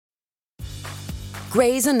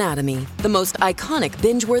Grey's Anatomy, the most iconic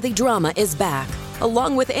binge-worthy drama, is back,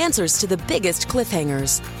 along with answers to the biggest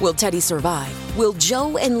cliffhangers. Will Teddy survive? Will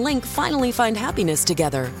Joe and Link finally find happiness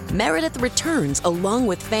together? Meredith returns along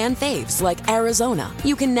with fan faves like Arizona.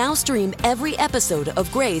 You can now stream every episode of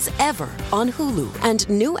Grey's ever on Hulu, and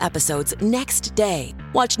new episodes next day.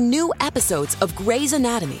 Watch new episodes of Grey's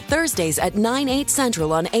Anatomy Thursdays at 9/8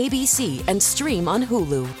 Central on ABC and stream on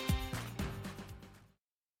Hulu.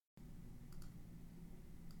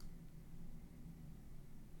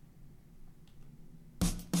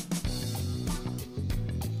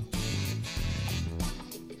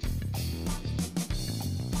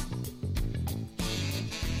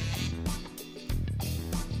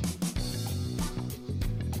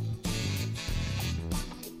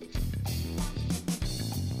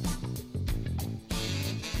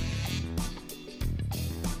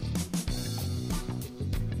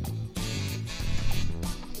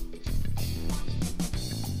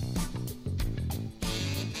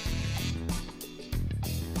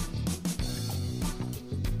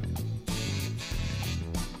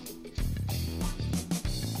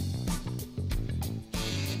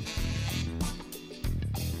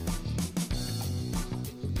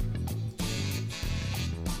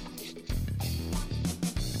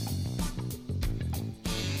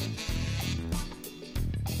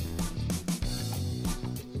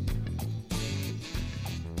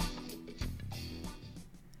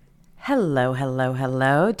 Hello, hello,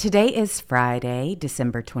 hello. Today is Friday,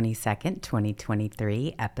 December 22nd,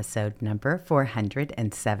 2023, episode number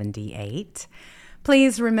 478.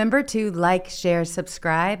 Please remember to like, share,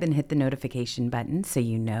 subscribe, and hit the notification button so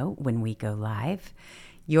you know when we go live.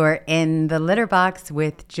 You're in the litter box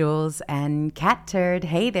with Jules and Cat Turd.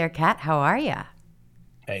 Hey there, Cat. How are ya?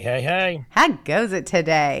 Hey, hey, hey. How goes it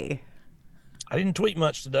today? I didn't tweet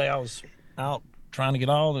much today. I was out trying to get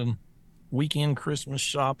all the weekend Christmas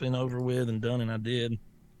shopping over with and done, and I did.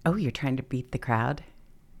 Oh, you're trying to beat the crowd?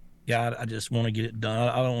 Yeah, I just want to get it done.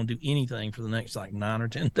 I don't want to do anything for the next 9 or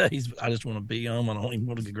 10 days. I just want to be home. I don't even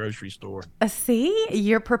go to the grocery store. See,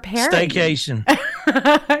 you're preparing. Staycation.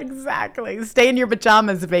 Exactly. Stay in your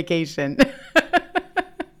pajamas vacation.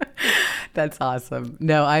 That's awesome.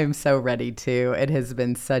 No, I am so ready too. It has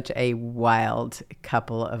been such a wild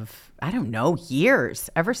couple of, years,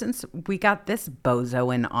 ever since we got this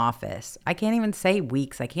bozo in office. I can't even say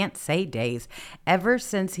weeks. I can't say days. Ever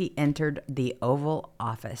since he entered the Oval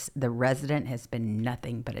Office, the resident has been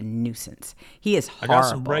nothing but a nuisance. He is horrible. I got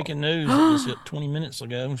some breaking news just 20 minutes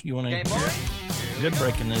ago. You want to hear it? Good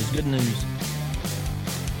breaking news. Good news.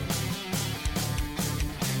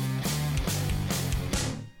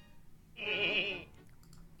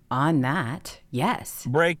 On that, yes.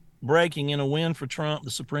 Breaking in a win for Trump,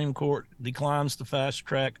 the Supreme Court declines to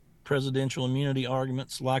fast-track presidential immunity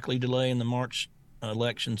arguments, likely delaying the March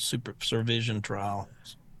election supervision trial.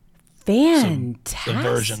 Fantastic.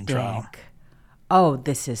 Subversion trial. Oh,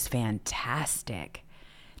 this is fantastic.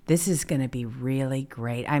 This is going to be really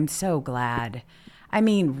great. I'm so glad. I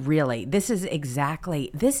mean, really, this is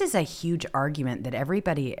a huge argument that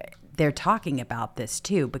they're talking about this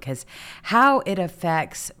too, because how it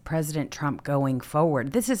affects President Trump going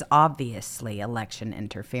forward. This is obviously election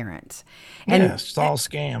interference. And it's all a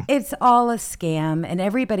scam. It's all a scam, and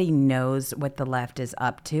everybody knows what the left is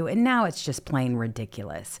up to, and now it's just plain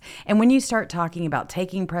ridiculous. And when you start talking about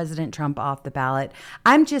taking President Trump off the ballot,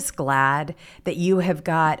 I'm just glad that you have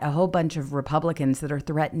got a whole bunch of Republicans that are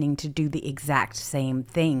threatening to do the exact same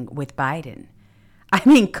thing with Biden. I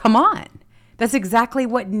mean, come on. That's exactly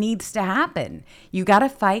what needs to happen. You got to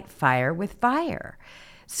fight fire with fire.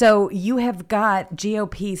 So you have got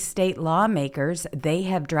GOP state lawmakers. They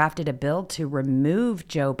have drafted a bill to remove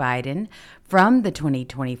Joe Biden from the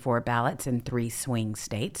 2024 ballots in 3 swing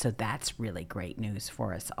states. So that's really great news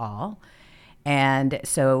for us all. And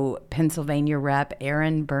so Pennsylvania Rep.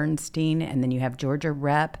 Aaron Bernstein, and then you have Georgia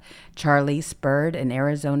Rep. Charlize Byrd and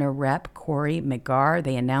Arizona Rep. Cory McGarr.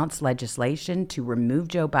 They announced legislation to remove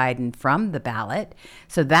Joe Biden from the ballot.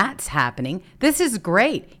 So that's happening. This is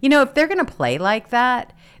great. You know, if they're going to play like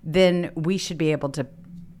that, then we should be able to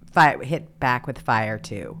hit back with fire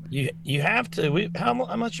too. You have to. How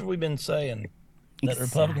much have we been saying that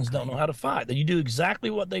Republicans don't know how to fight? That you do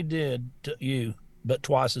exactly what they did to you, but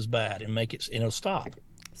twice as bad, and make it, stop.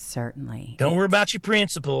 Certainly. Don't worry about your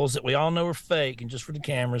principles that we all know are fake and just for the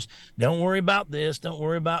cameras. Don't worry about this. Don't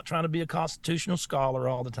worry about trying to be a constitutional scholar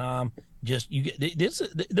all the time. They're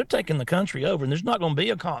taking the country over, and there's not going to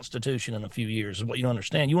be a constitution in a few years, is what you don't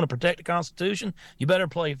understand. You want to protect the Constitution, you better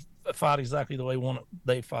fight exactly the way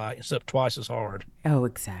they fight, except twice as hard. Oh,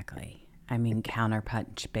 exactly. I mean,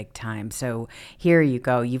 counterpunch big time. So here you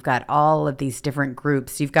go. You've got all of these different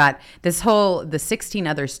groups. You've got the 16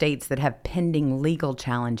 other states that have pending legal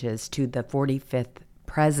challenges to the 45th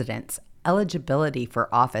president's eligibility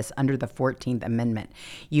for office under the 14th Amendment.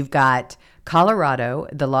 You've got Colorado,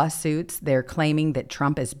 the lawsuits, they're claiming that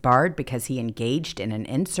Trump is barred because he engaged in an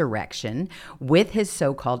insurrection with his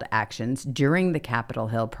so-called actions during the Capitol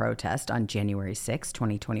Hill protest on January 6,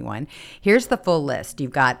 2021. Here's the full list.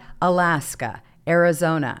 You've got Alaska,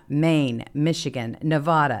 Arizona, Maine, Michigan,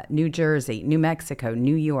 Nevada, New Jersey, New Mexico,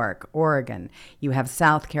 New York, Oregon. You have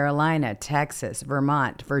South Carolina, Texas,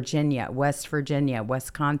 Vermont, Virginia,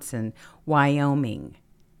 Wisconsin, Wyoming.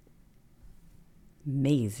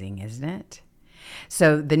 Amazing, isn't it?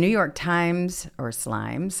 So the New York Times, or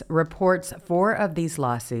Slimes, reports 4 of these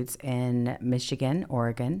lawsuits in Michigan,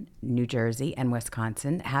 Oregon, New Jersey, and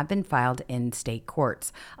Wisconsin have been filed in state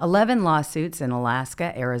courts. 11 lawsuits in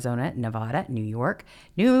Alaska, Arizona, Nevada, New York,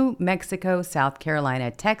 New Mexico, South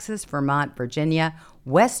Carolina, Texas, Vermont, Virginia,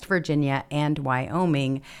 West Virginia, and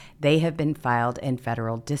Wyoming. They have been filed in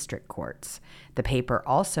federal district courts. The paper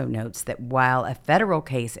also notes that while a federal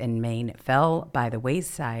case in Maine fell by the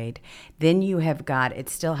wayside, then you have got, it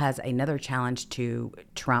still has another challenge to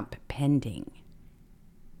Trump pending.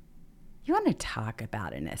 You want to talk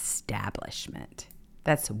about an establishment?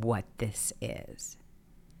 That's what this is.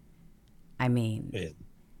 I mean,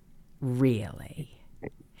 really.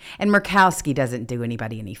 And Murkowski doesn't do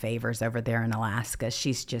anybody any favors over there in Alaska.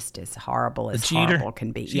 She's just as horrible as horrible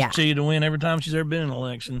can be. She's cheated to win every time she's ever been in an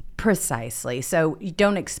election. Precisely. So you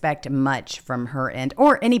don't expect much from her end,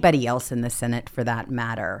 or anybody else in the Senate for that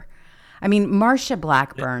matter. I mean, Marsha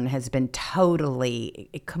Blackburn has been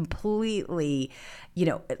completely,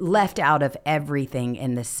 left out of everything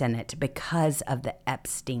in the Senate because of the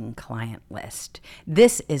Epstein client list.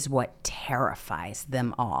 This is what terrifies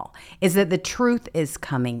them all, is that the truth is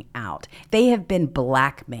coming out. They have been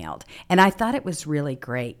blackmailed. And I thought it was really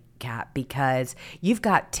great, Kat, because you've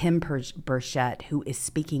got Tim Burchett who is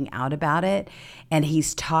speaking out about it, and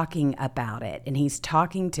he's talking about it, and he's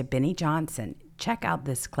talking to Benny Johnson. Check out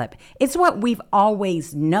this clip. It's what we've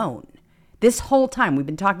always known. This whole time we've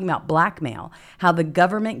been talking about blackmail, how the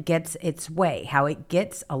government gets its way, how it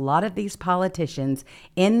gets a lot of these politicians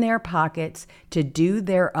in their pockets to do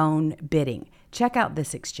their own bidding. Check out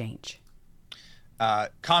this exchange.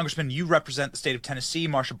 Congressman, you represent the state of Tennessee.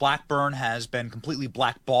 Marsha Blackburn has been completely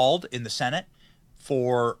blackballed in the Senate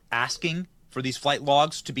for asking for these flight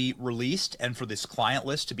logs to be released and for this client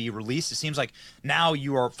list to be released. It seems like now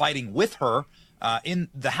you are fighting with her in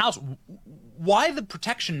the House. Why the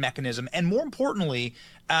protection mechanism? And more importantly,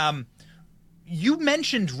 you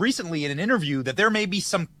mentioned recently in an interview that there may be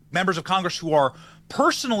some members of Congress who are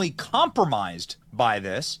personally compromised by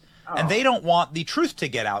this, and they don't want the truth to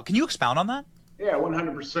get out. Can you expound on that? Yeah,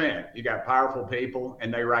 100%. You got powerful people,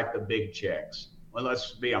 and they write the big checks. Well,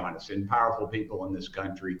 let's be honest. And powerful people in this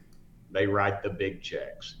country, they write the big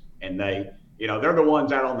checks. And they're the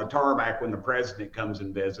ones out on the tarmac when the president comes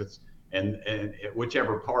and visits. And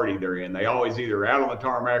whichever party they're in, they always either out on the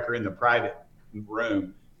tarmac or in the private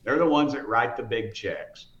room. They're the ones that write the big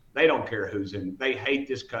checks. They don't care who's in. They hate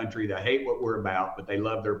this country. They hate what we're about, but they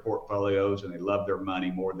love their portfolios and they love their money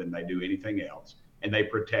more than they do anything else. And they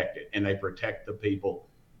protect it, and they protect the people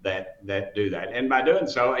that do that. And by doing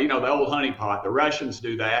so, the old honeypot, the Russians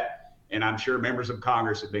do that, and I'm sure members of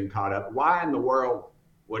Congress have been caught up. Why in the world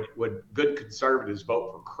would good conservatives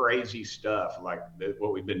vote for crazy stuff like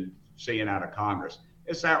what we've been seeing out of Congress?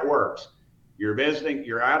 It's how it works. You're visiting,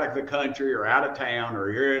 you're out of the country or out of town,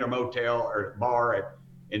 or you're in a motel or bar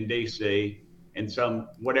in D.C., and some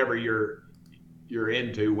whatever you're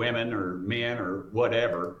into, women or men or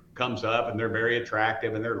whatever, comes up and they're very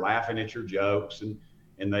attractive and they're laughing at your jokes and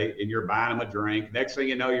you're buying them a drink. Next thing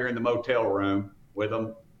you know, you're in the motel room with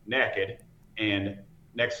them naked, and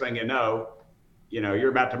next thing you know, you're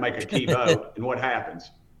about to make a key vote, and what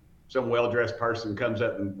happens? Some well-dressed person comes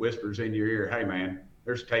up and whispers in your ear, "Hey man,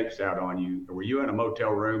 there's tapes out on you. Were you in a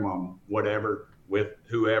motel room on whatever with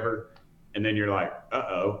whoever?" And then you're like,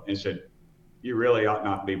 "Uh-oh," and said, "You really ought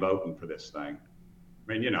not be voting for this thing."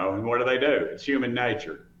 I mean, and what do? It's human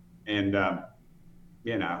nature. And,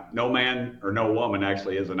 no man or no woman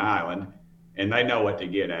actually is an island, and they know what to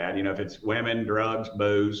get at. If it's women, drugs,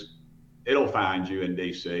 booze, it'll find you in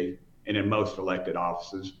D.C. and in most elected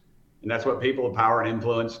offices. And that's what people of power and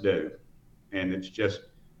influence do. And it's just,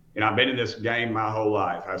 I've been in this game my whole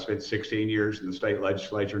life. I spent 16 years in the state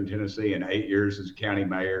legislature in Tennessee and 8 years as county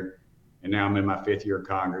mayor. And now I'm in my 5th year of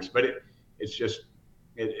Congress. But it's just,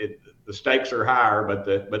 the stakes are higher, but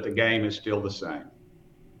the game is still the same.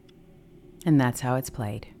 And that's how it's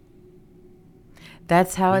played.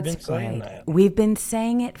 That's how We've it's been saying played. that. We've been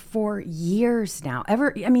saying it for years now.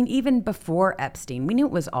 Even before Epstein, we knew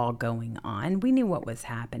it was all going on. We knew what was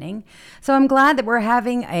happening. So I'm glad that we're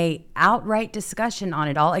having a outright discussion on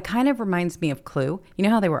it all. It kind of reminds me of Clue. You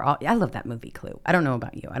know how they were all, I love that movie Clue. I don't know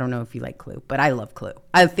about you. I don't know if you like Clue, but I love Clue.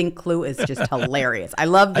 I think Clue is just hilarious. I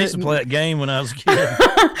love I used to play that game when I was a kid.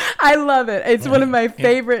 I love it. It's one of my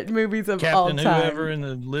favorite movies of all Captain time. whoever in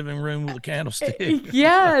the living room with a candlestick.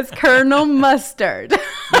 Yes, Colonel Mustard.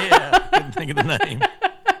 Yeah, couldn't think of the name.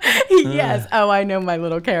 Yes. Oh, I know my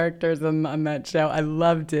little characters on that show. I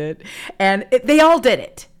loved it. And they all did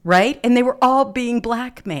it, right? And they were all being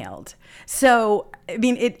blackmailed. So, I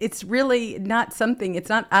mean, it's really not something, it's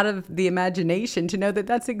not out of the imagination to know that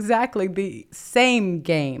that's exactly the same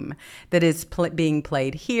game that is being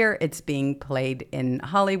played here. It's being played in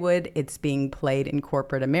Hollywood. It's being played in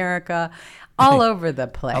corporate America, all over the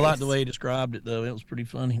place. I like the way he described it, though. It was pretty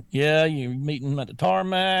funny. Yeah, you're meeting at the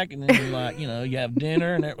tarmac, and then you have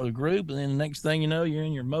dinner and that with a group, and then the next thing you know, you're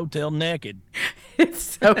in your motel naked.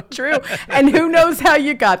 It's so true. And who knows how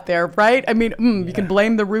you got there, right? I mean, you can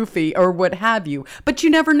blame the roofie or what have you, but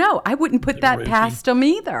you never know. I wouldn't put that past them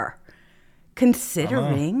either.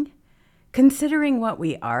 Considering what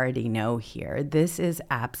we already know here, this is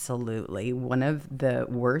absolutely one of the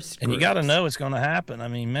worst groups. And you got to know it's going to happen. I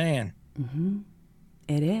mean, man. Mm-hmm.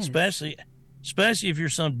 It is. Especially if you're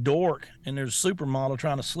some dork and there's a supermodel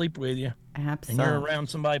trying to sleep with you. Absolutely. And you're around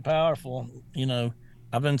somebody powerful.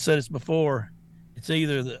 I've been said this before. It's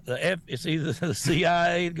either the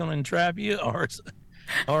CIA going to entrap you, or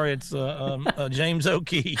it's James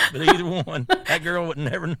O'Keefe. But either one, that girl would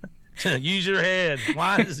never use your head.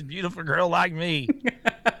 Why does a beautiful girl like me?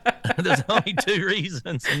 There's only two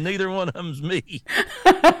reasons, and neither one of them's me.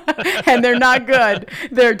 And they're not good.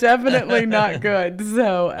 They're definitely not good.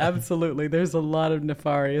 So, absolutely. There's a lot of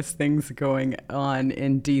nefarious things going on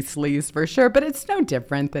in D-Sleaze for sure, but it's no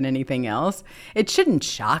different than anything else. It shouldn't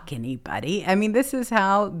shock anybody. I mean, this is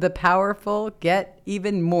how the powerful get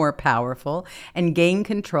even more powerful and gain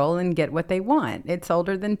control and get what they want. It's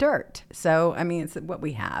older than dirt. So, I mean, it's what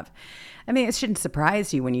we have. I mean, it shouldn't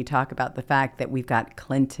surprise you when you talk about the fact that we've got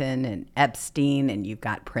Clinton and Epstein and you've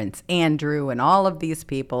got Prince Andrew and all of these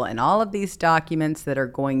people and all of these documents that are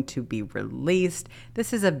going to be released.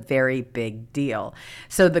 This is a very big deal.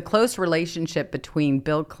 So the close relationship between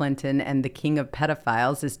Bill Clinton and the king of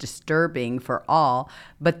pedophiles is disturbing for all,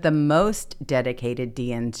 but the most dedicated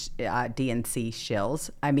DNC shills,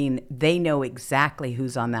 I mean, they know exactly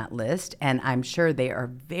who's on that list, and I'm sure they are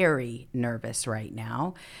very nervous right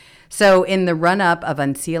now. So in the run-up of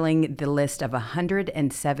unsealing the list of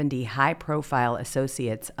 170 high-profile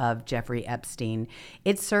associates of Jeffrey Epstein,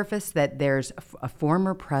 it surfaced that there's a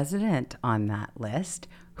former president on that list.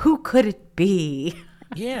 Who could it be?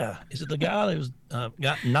 Yeah. Is it the guy that was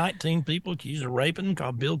got 19 people accused of raping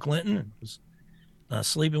called Bill Clinton and was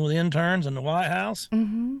sleeping with interns in the White House?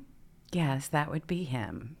 Mm-hmm. Yes, that would be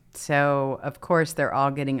him. So, of course, they're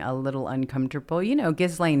all getting a little uncomfortable. You know,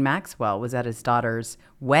 Ghislaine Maxwell was at his daughter's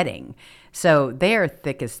wedding. So they are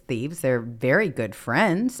thick as thieves. They're very good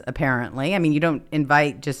friends, apparently. I mean, you don't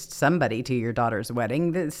invite just somebody to your daughter's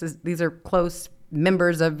wedding. These are close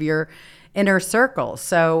members of your inner circle.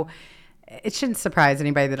 So it shouldn't surprise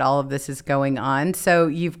anybody that all of this is going on. So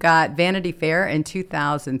you've got Vanity Fair in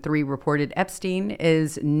 2003 reported Epstein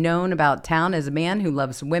is known about town as a man who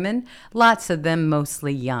loves women, lots of them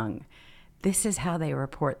mostly young. This is how they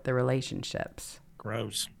report the relationships.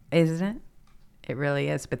 Gross. Isn't it? It really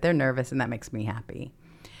is. But they're nervous, and that makes me happy.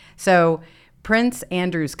 So Prince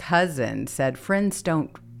Andrew's cousin said, friends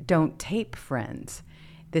don't tape friends.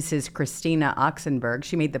 This is Christina Oxenberg.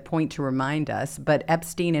 She made the point to remind us, but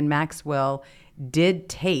Epstein and Maxwell did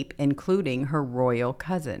tape, including her royal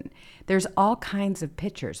cousin. There's all kinds of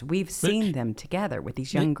pictures. We've seen them together with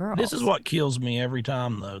these young girls. This is what kills me every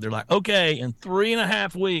time, though. They're like, okay, in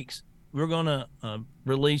 3.5 weeks, we're going to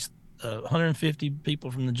release 150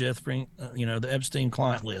 people from the the Epstein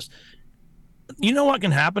client list. You know what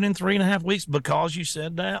can happen in 3.5 weeks because you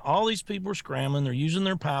said that? All these people are scrambling. They're using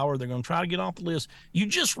their power. They're going to try to get off the list. You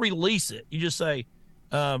just release it. You just say,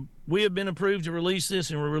 we have been approved to release this,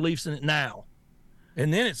 and we're releasing it now.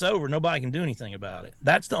 And then it's over. Nobody can do anything about it.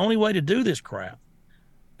 That's the only way to do this crap.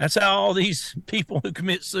 That's how all these people who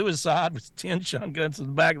commit suicide with 10 shotguns in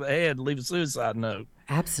the back of the head leave a suicide note.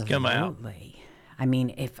 Absolutely. Come out. I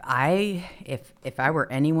mean, if I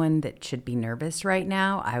were anyone that should be nervous right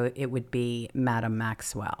now, it would be Madam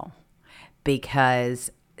Maxwell,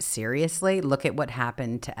 because seriously, look at what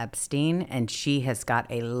happened to Epstein, and she has got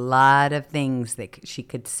a lot of things that she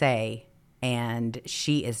could say and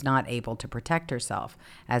she is not able to protect herself.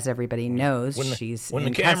 As everybody knows, she's when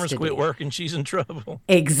in the cameras custody. quit working, she's in trouble.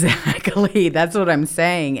 Exactly. That's what I'm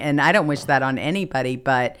saying. And I don't wish that on anybody,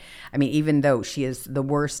 but I mean, even though she is the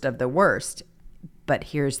worst of the worst, but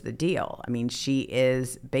here's the deal. I mean, she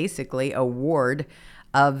is basically a ward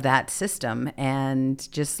of that system.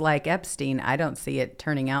 And just like Epstein, I don't see it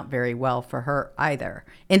turning out very well for her either,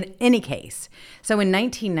 in any case. So in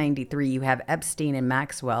 1993, you have Epstein and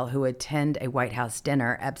Maxwell who attend a White House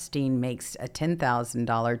dinner. Epstein makes a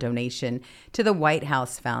 $10,000 donation to the White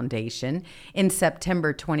House Foundation. In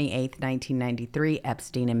September 28th, 1993,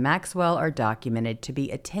 Epstein and Maxwell are documented to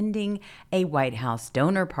be attending a White House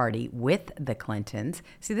donor party with the Clintons.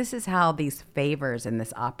 See, this is how these favors and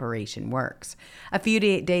this operation works. A few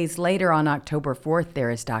days later, on October 4th, there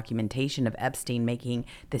is documentation of Epstein making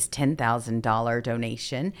this $10,000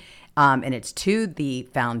 donation, and it's to the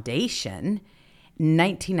foundation. In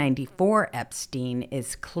 1994, Epstein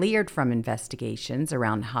is cleared from investigations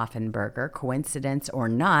around Hoffenberger, coincidence or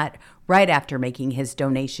not, right after making his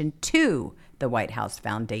donation to the White House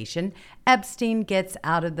Foundation. Epstein gets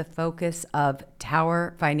out of the focus of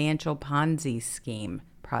Tower Financial Ponzi scheme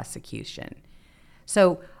prosecution.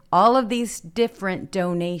 So all of these different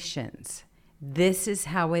donations, this is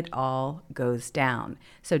how it all goes down.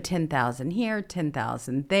 So 10,000 here,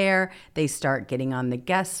 10,000 there. They start getting on the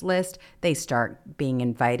guest list. They start being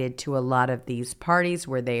invited to a lot of these parties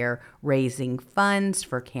where they are raising funds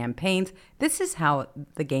for campaigns. This is how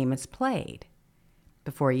the game is played.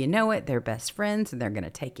 Before you know it, they're best friends, and they're going to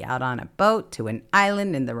take you out on a boat to an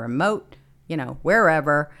island in the remote,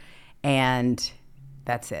 wherever. And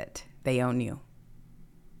that's it. They own you.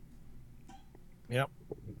 Yep.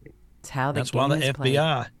 It's how That's the why game the is played.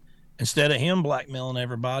 FBI, instead of him blackmailing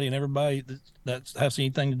everybody and everybody that has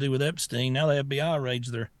anything to do with Epstein, now the FBI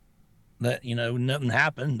raids nothing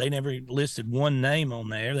happened. They never listed one name on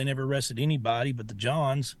there. They never arrested anybody but the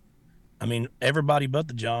Johns. I mean, everybody but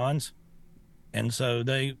the Johns. And so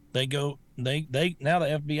they now the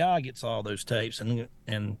FBI gets all those tapes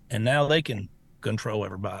and now they can control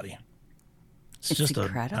everybody. It's just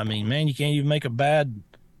incredible. I mean, man, you can't even make a bad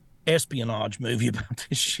espionage movie about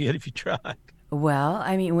this shit if you try. Well,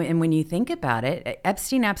 I mean, when you think about it,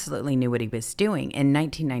 Epstein absolutely knew what he was doing. In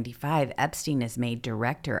 1995, Epstein is made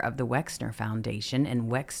director of the Wexner Foundation and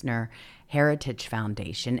Wexner Heritage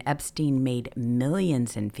Foundation. Epstein made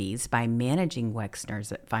millions in fees by managing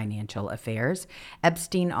Wexner's financial affairs.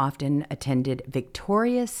 Epstein often attended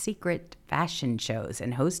Victoria's Secret fashion shows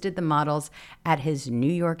and hosted the models at his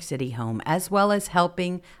New York City home, as well as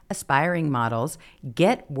helping aspiring models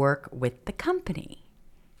get work with the company.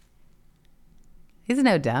 He's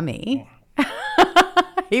no dummy.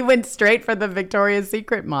 He went straight for the Victoria's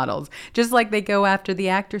Secret models, just like they go after the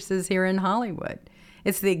actresses here in Hollywood.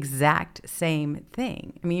 It's the exact same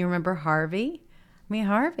thing. I mean, you remember Harvey? I mean,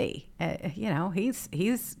 Harvey,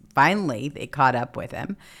 he's finally, they caught up with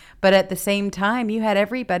him. But at the same time, you had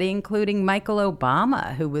everybody, including Michael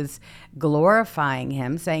Obama, who was glorifying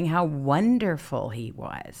him, saying how wonderful he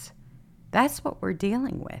was. That's what we're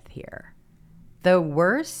dealing with here. The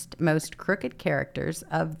worst, most crooked characters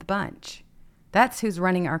of the bunch. That's who's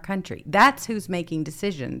running our country. That's who's making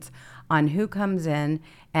decisions on who comes in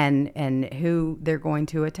and who they're going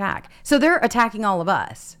to attack. So they're attacking all of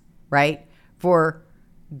us, right? For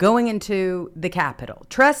going into the Capitol,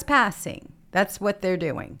 trespassing. That's what they're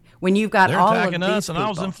doing. When you've got all of these people. They're attacking us, and I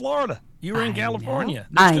was in Florida. You were in California.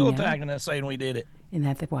 They're still attacking us, saying we did it. Isn't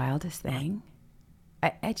that the wildest thing?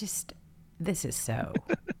 This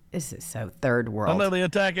is so third world. I know they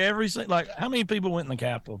attack how many people went in the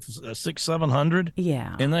Capitol? 600-700?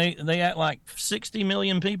 Yeah. And they act like 60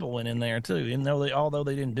 million people went in there too. And although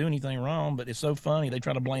they didn't do anything wrong, but it's so funny. They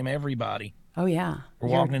try to blame everybody. Oh yeah. For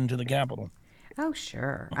walking into the Capitol. Oh,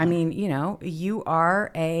 sure. I mean, you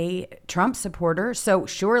are a Trump supporter, so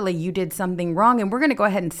surely you did something wrong. And we're going to go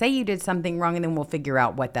ahead and say you did something wrong, and then we'll figure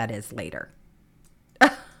out what that is later. I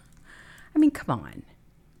mean, come on.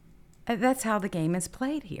 That's how the game is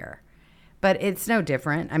played here. But it's no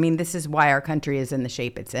different. I mean, this is why our country is in the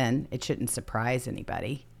shape it's in. It shouldn't surprise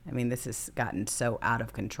anybody. I mean, this has gotten so out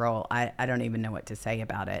of control. I don't even know what to say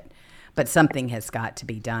about it. But something has got to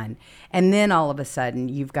be done. And then all of a sudden,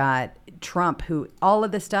 you've got Trump, who all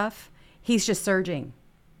of the stuff, he's just surging.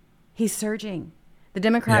 He's surging. The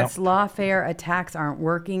Democrats' lawfare attacks aren't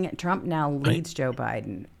working. Trump now leads Joe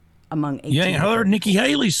Biden among 18. You ain't heard Nikki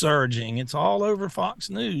Haley surging. It's all over Fox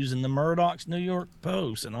News and the Murdoch's New York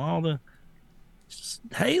Post and all the.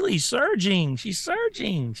 Haley's surging. She's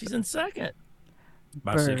surging. She's in second.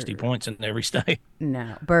 By 60 points in every state.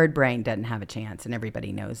 No, Bird Brain doesn't have a chance, and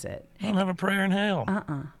everybody knows it. I don't have a prayer in hell.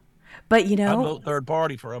 But you I know, vote third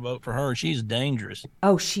party for. I vote for her. She's dangerous.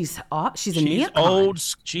 oh, she's a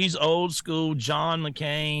neocon. She's old school. John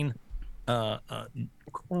McCain, uh, uh,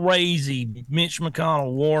 crazy. Mitch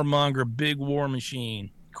McConnell, warmonger, big war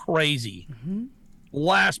machine, crazy.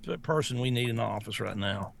 Last person we need in office right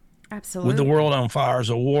now, Absolutely. with the world on fire, is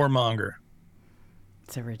a warmonger.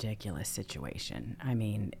 It's a ridiculous situation. I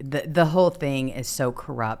mean, the whole thing is so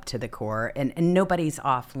corrupt to the core, and nobody's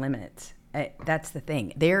off limits. That's the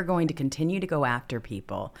thing. They're going to continue to go after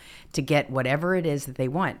people to get whatever it is that they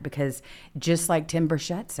want, because just like Tim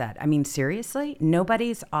Burchett said, I mean, seriously,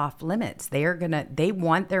 nobody's off limits. They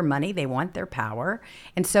want their money, they want their power.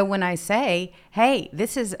 And so when I say, hey,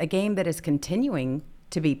 this is a game that is continuing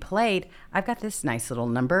to be played, I've got this nice little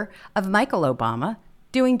number of Michael Obama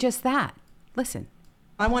doing just that. Listen.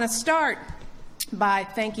 I want to start by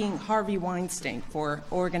thanking Harvey Weinstein for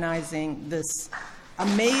organizing this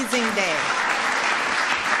amazing day.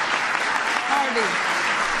 Harvey.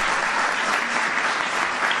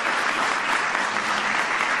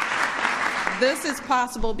 This is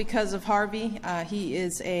possible because of Harvey. He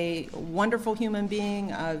is a wonderful human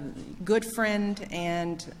being, a good friend,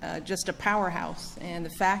 and just a powerhouse. And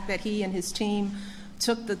the fact that he and his team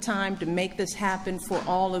took the time to make this happen for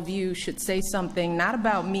all of you should say something not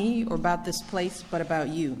about me or about this place, but about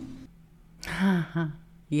you.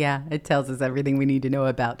 Yeah, it tells us everything we need to know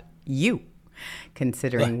about you,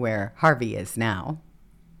 considering where Harvey is now.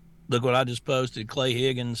 Look what I just posted. Clay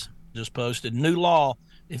Higgins just posted. New law.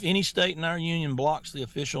 If any state in our union blocks the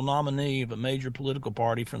official nominee of a major political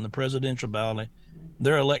party from the presidential ballot,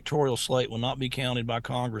 their electoral slate will not be counted by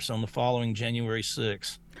Congress on the following January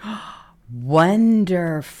 6th.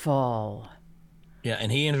 Wonderful. Yeah, and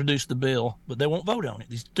he introduced the bill, but they won't vote on it.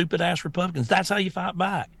 These stupid-ass Republicans. That's how you fight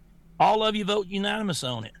back. All of you vote unanimous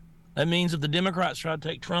on it. That means if the Democrats try to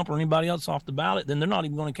take Trump or anybody else off the ballot, then they're not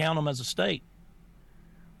even going to count them as a state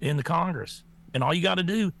in the Congress. And all you got to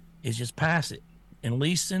do is just pass it and at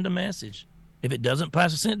least send a message. If it doesn't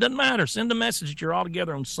pass it doesn't matter. Send a message that you're all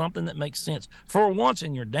together on something that makes sense for once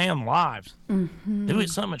in your damn lives. Mm-hmm. Do it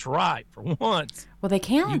something that's right for once. Well, they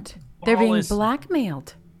can't. They're being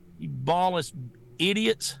blackmailed. You ballless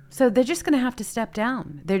idiots. So they're just going to have to step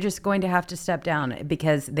down. They're just going to have to step down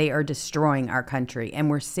because they are destroying our country, and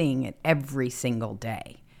we're seeing it every single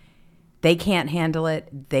day. They can't handle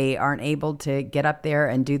it. They aren't able to get up there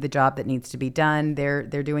and do the job that needs to be done. They're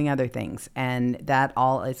doing other things, and that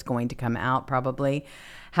all is going to come out probably.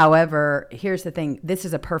 However, here's the thing. This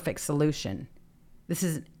is a perfect solution. This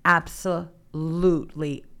is an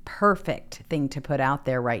absolutely perfect thing to put out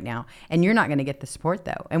there right now. And you're not going to get the support,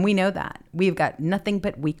 though. And we know that. We've got nothing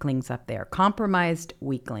but weaklings up there, compromised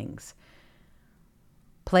weaklings.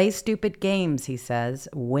 Play stupid games, he says.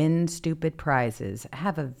 Win stupid prizes.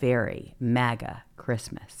 Have a very MAGA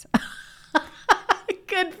Christmas.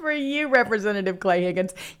 Good for you, Representative Clay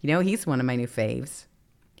Higgins. You know, he's one of my new faves.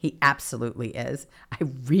 He absolutely is. I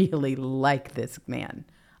really like this man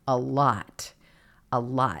a lot,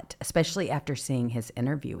 especially after seeing his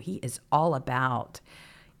interview. He is all about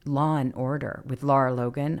law and order with Lara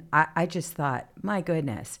Logan. I just thought, my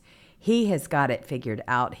goodness, he has got it figured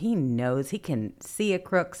out. He knows he can see a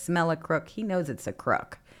crook, smell a crook. He knows it's a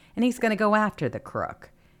crook, and he's going to go after the crook.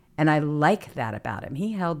 And I like that about him.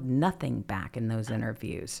 He held nothing back in those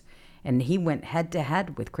interviews, and he went head to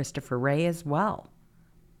head with Christopher Wray as well.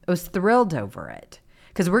 I was thrilled over it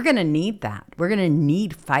because we're going to need that. We're going to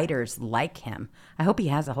need fighters like him. I hope he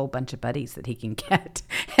has a whole bunch of buddies that he can get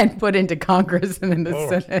and put into Congress and in the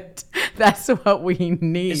Senate. That's what we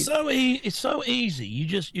need. It's so easy.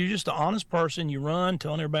 You're just an honest person. You run,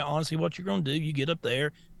 telling everybody honestly what you're going to do. You get up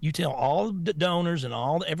there. You tell all the donors and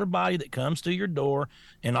everybody that comes to your door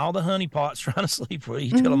and all the honeypots trying to sleep with you.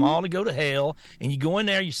 You tell them all to go to hell. And you go in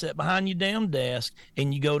there, you sit behind your damn desk,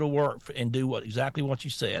 and you go to work and do exactly what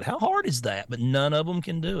you said. How hard is that? But none of them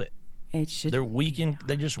can do it. They're weak.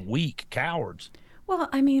 They're just weak cowards. Well,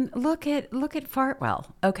 I mean, look at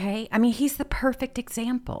Fartwell, okay? I mean, he's the perfect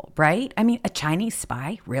example, right? I mean, a Chinese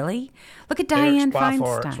spy, really? Look at Dianne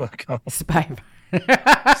Feinstein.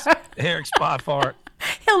 Eric Spyfart.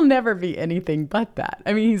 He'll never be anything but that.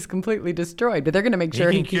 I mean, he's completely destroyed, but they're going to make sure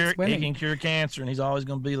he keeps winning. He can cure cancer, and he's always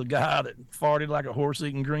going to be the guy that farted like a horse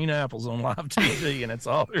eating green apples on live TV, and that's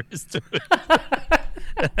all there is to it.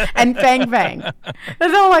 And Fang Fang.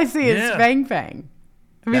 That's all I see is Fang Fang.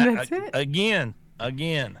 I mean, that's it. Again,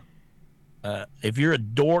 if you're a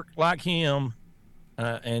dork like him,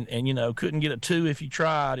 and you know couldn't get a 2 if you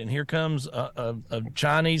tried, and here comes a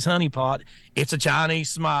Chinese honeypot, it's a Chinese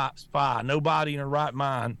spy. Nobody in their right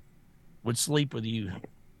mind would sleep with you.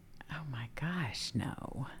 Oh my gosh,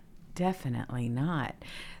 no. Definitely not.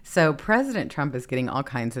 So President Trump is getting all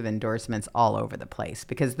kinds of endorsements all over the place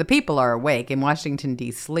because the people are awake and Washington,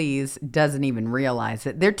 D.C. doesn't even realize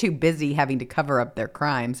it. They're too busy having to cover up their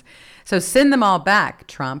crimes. So send them all back,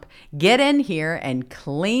 Trump. Get in here and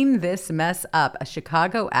clean this mess up. A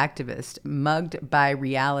Chicago activist mugged by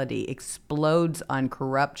reality explodes on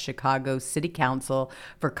corrupt Chicago City Council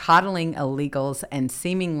for coddling illegals and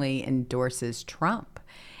seemingly endorses Trump.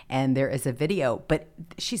 And there is a video, but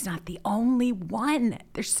she's not the only one.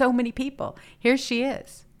 There's so many people. Here she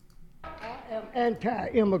is. I am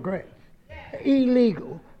anti-immigrant,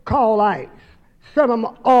 illegal, call ICE, send them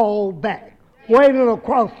all back, waiting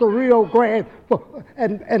across the Rio Grande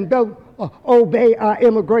and don't obey our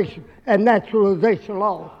immigration and naturalization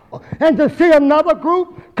laws. And to see another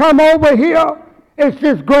group come over here, it's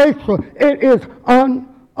disgraceful. It is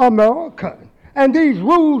un-American. And these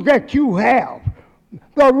rules that you have,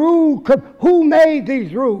 the rule, who made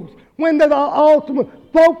these rules? When did the ultimate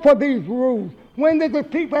vote for these rules? When did the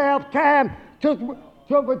people have time to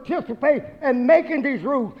participate in making these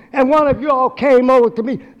rules? And one of you all came over to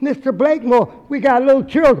me, Mr. Blakemore, we got little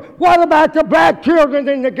children. What about the black children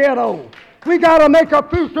in the ghetto? We got to make a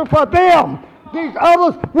future for them. These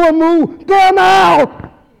others will move them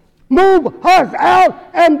out. Move us out,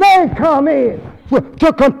 and they come in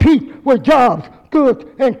to compete with jobs, goods,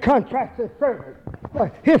 and contracted service.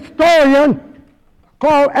 Historian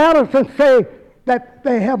Carl Addison say that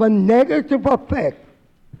they have a negative effect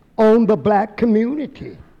on the black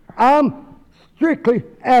community. I'm strictly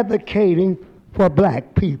advocating for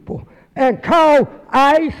black people and call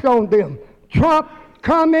ICE on them. Trump,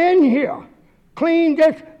 come in here, clean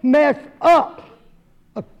this mess up.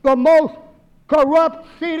 The most corrupt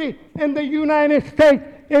city in the United States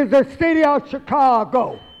is the city of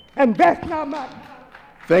Chicago, and that's not my...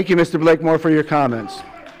 Thank you, Mr. Blakemore, for your comments.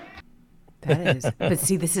 That is, but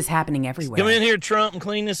see, this is happening everywhere. Come in here, Trump, and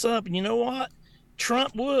clean this up. And you know what?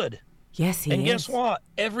 Trump would. Yes, he is. And guess what?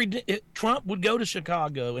 Trump would go to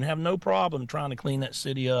Chicago and have no problem trying to clean that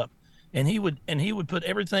city up. And he would put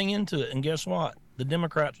everything into it. And guess what? The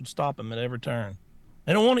Democrats would stop him at every turn.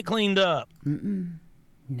 They don't want it cleaned up.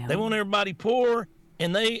 No. They want everybody poor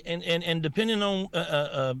and depending on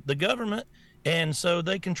the government. And so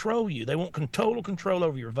they control you. They want total control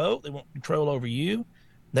over your vote. They want control over you.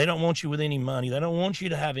 They don't want you with any money. They don't want you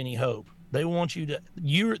to have any hope. They want you to,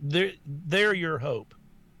 they're your hope.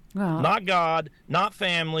 Well, not God, not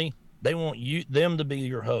family. They want them to be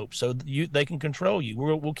your hope. So they can control you.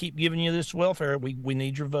 We'll keep giving you this welfare. We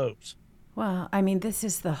need your votes. Well, I mean, this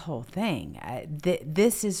is the whole thing.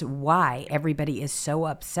 This is why everybody is so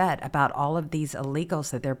upset about all of these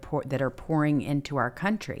illegals that are pouring into our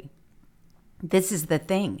country. This is the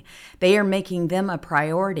thing. They are making them a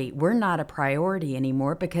priority. We're not a priority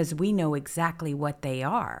anymore because we know exactly what they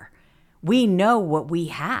are. We know what we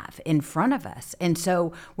have in front of us. And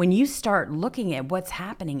so when you start looking at what's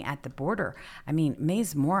happening at the border, I mean,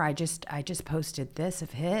 Mays Moore, I just posted this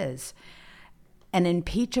of his. An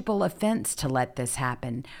impeachable offense to let this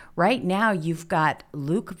happen. Right now, you've got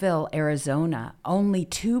Lukeville, Arizona, only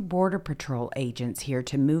 2 Border Patrol agents here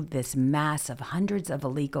to move this mass of hundreds of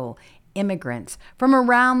illegal immigrants from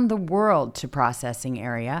around the world to processing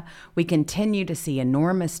area. We continue to see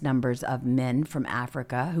enormous numbers of men from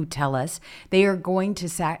Africa who tell us they are going to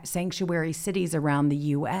sanctuary cities around the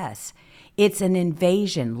U.S. It's an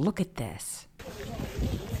invasion. Look at this.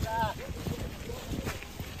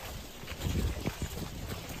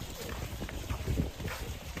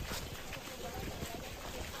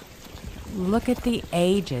 Look at the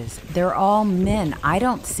ages. They're all men. I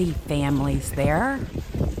don't see families there.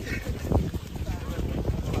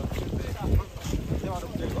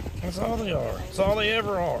 That's all they are. That's all they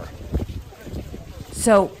ever are.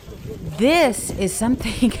 So this is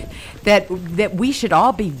something that we should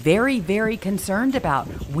all be very, very concerned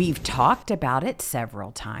about. We've talked about it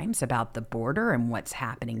several times, about the border and what's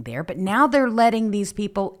happening there, but now they're letting these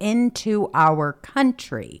people into our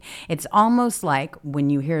country. It's almost like when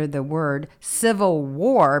you hear the word civil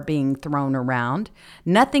war being thrown around,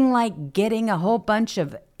 nothing like getting a whole bunch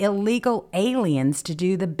of illegal aliens to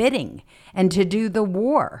do the bidding and to do the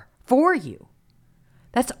war for you.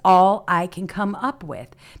 That's all I can come up with.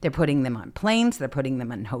 They're putting them on planes. They're putting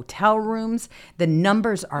them in hotel rooms. The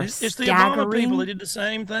numbers are It's the staggering. Obama people. They did the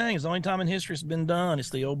same thing. It's the only time in history it's been done. It's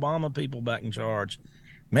the Obama people back in charge.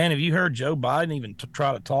 Man, have you heard Joe Biden even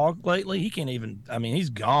try to talk lately? He can't even, I mean, he's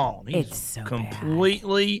gone. He's It's so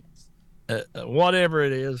completely, whatever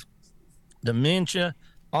it is, dementia,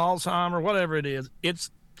 Alzheimer, whatever it is,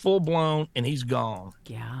 it's full blown and he's gone.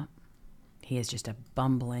 Yeah. He is just a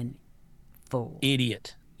bumbling fool.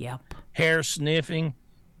 Idiot. Yep. Hair sniffing,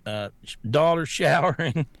 daughter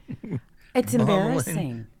showering. It's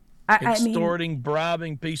embarrassing. Extorting,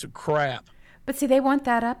 bribing piece of crap. But see, they want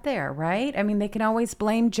that up there, right? I mean, they can always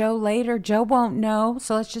blame Joe later. Joe won't know,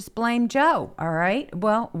 so let's just blame Joe, all right?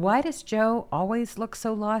 Well, why does Joe always look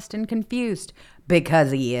so lost and confused?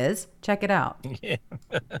 Because he is. Check it out. Yeah.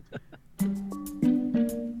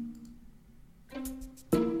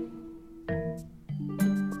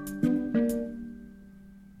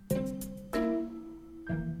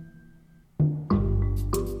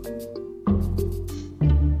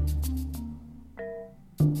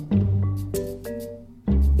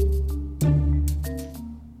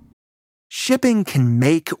 Shipping can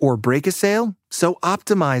make or break a sale, so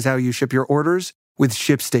optimize how you ship your orders with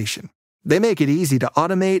ShipStation. They make it easy to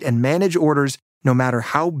automate and manage orders no matter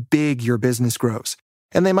how big your business grows.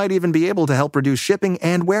 And they might even be able to help reduce shipping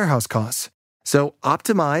and warehouse costs. So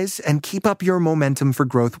optimize and keep up your momentum for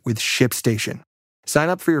growth with ShipStation. Sign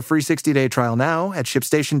up for your free 60-day trial now at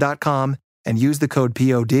ShipStation.com and use the code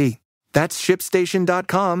POD. That's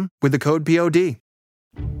ShipStation.com with the code POD.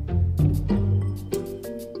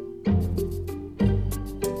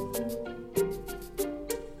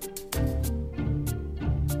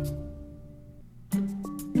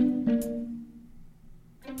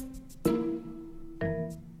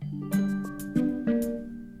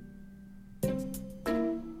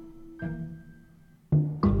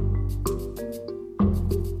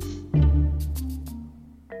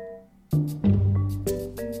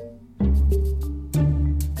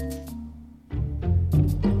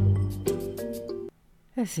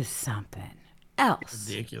 This is something else.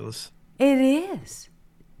 Ridiculous. It is.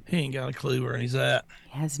 He ain't got a clue where he's at.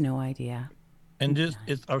 He has no idea. And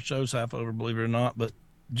our show's half over, believe it or not. But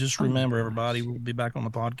just remember, everybody, we'll be back on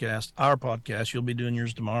the podcast. Our podcast. You'll be doing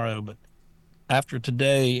yours tomorrow. But after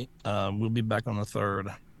today, we'll be back on the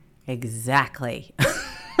 3rd. Exactly.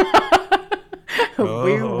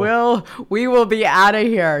 We will be out of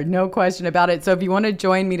here. No question about it. So if you want to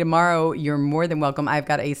join me tomorrow, you're more than welcome. I've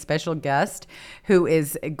got a special guest who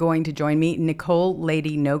is going to join me, Nicole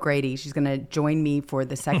Lady No Grady. She's going to join me for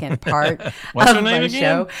the second part of my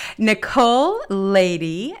show. Nicole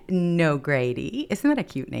Lady No Grady. Isn't that a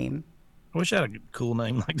cute name? I wish I had a cool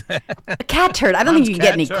name like that. Cat Turd. I don't think you can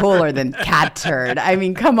get any cooler than Cat Turd. I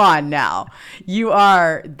mean, come on now. You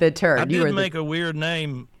are the turd. I did make a weird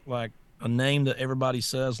name, like a name that everybody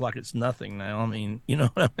says like it's nothing now. I mean, you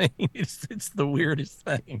know what I mean? It's the weirdest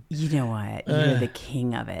thing. You know what? You're the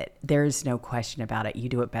king of it. There's no question about it. You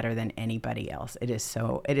do it better than anybody else. It is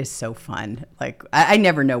so fun. Like, I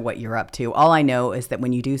never know what you're up to. All I know is that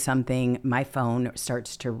when you do something, my phone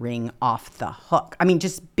starts to ring off the hook. I mean,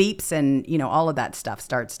 just beeps and, all of that stuff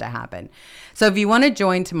starts to happen. So if you want to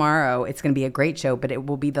join tomorrow, it's going to be a great show, but it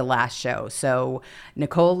will be the last show. So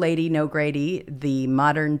Nicole Lady No Grady, the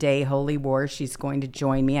modern day Holy War, she's going to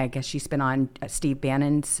join me. I guess she's been on Steve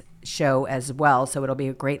Bannon's show as well, so it'll be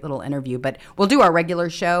a great little interview. But we'll do our regular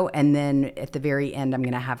show, and then at the very end, I'm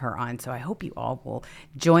going to have her on. So I hope you all will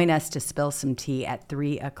join us to spill some tea at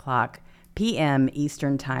 3:00 p.m.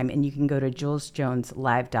 Eastern Time, and you can go to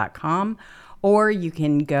julesjoneslive.com, or you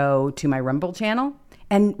can go to my Rumble channel.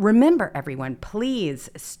 And remember, everyone, please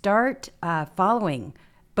start following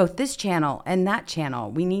both this channel and that channel.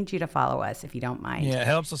 We need you to follow us if you don't mind. Yeah, it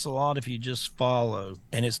helps us a lot if you just follow.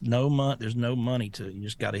 And it's there's no money to it. You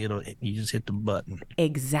just got to hit the button.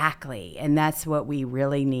 Exactly. And that's what we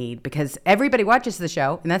really need, because everybody watches the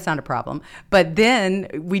show, and that's not a problem. But then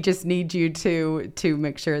we just need you to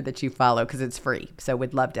make sure that you follow, because it's free. So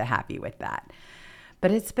we'd love to have you with that.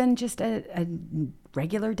 But it's been just a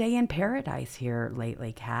regular day in paradise here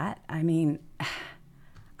lately, Kat. I mean,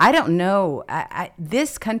 I don't know.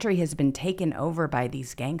 This country has been taken over by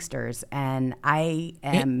these gangsters, and I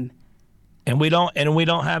am. And we don't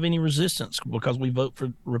have any resistance, because we vote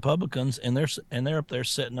for Republicans, and they're up there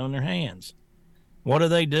sitting on their hands. What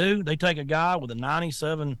do? They take a guy with a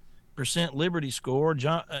 97% Liberty score,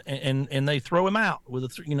 and they throw him out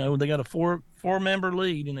with they got a four-member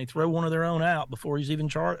lead, and they throw one of their own out before he's even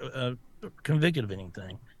convicted of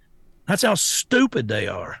anything. That's how stupid they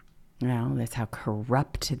are. Well, that's how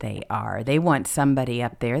corrupt they are. They want somebody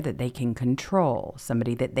up there that they can control,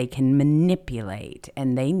 somebody that they can manipulate.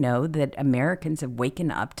 And they know that Americans have waken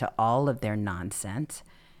up to all of their nonsense.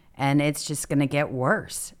 And it's just going to get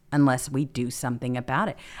worse unless we do something about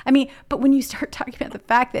it. I mean, but when you start talking about the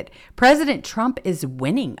fact that President Trump is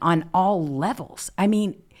winning on all levels, I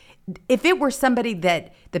mean, if it were somebody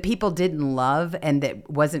that the people didn't love and that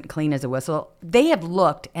wasn't clean as a whistle, they have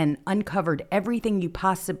looked and uncovered everything you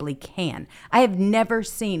possibly can. I have never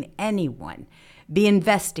seen anyone be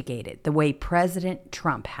investigated the way President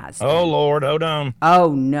Trump has been. Oh, Lord, hold on.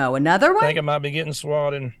 Oh, no. Another one? I think I might be getting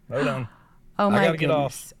swatted. Hold on. Oh, my I gotta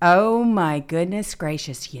goodness. get off. Oh, my goodness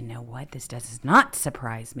gracious. You know what? This does not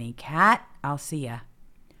surprise me. Kat, I'll see ya.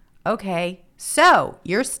 Okay, so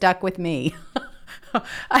you're stuck with me.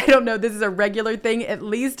 I don't know. This is a regular thing. At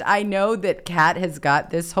least I know that Kat has got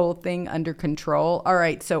this whole thing under control. All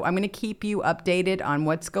right, so I'm going to keep you updated on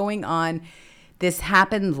what's going on. This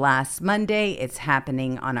happened last Monday. It's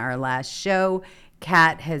happening on our last show.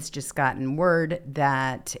 Kat has just gotten word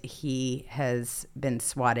that he has been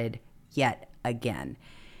swatted yet again.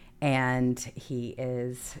 And he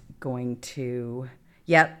is going to,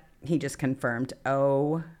 he just confirmed.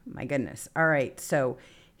 Oh, my goodness. All right, so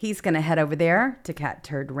he's going to head over there to Cat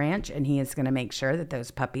Turd Ranch, and he is going to make sure that those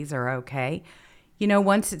puppies are okay. You know,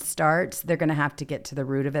 once it starts, they're going to have to get to the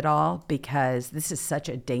root of it all, because this is such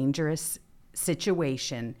a dangerous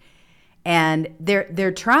situation. And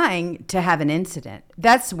they're trying to have an incident.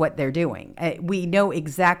 That's what they're doing. We know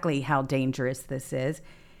exactly how dangerous this is.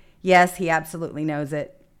 Yes, he absolutely knows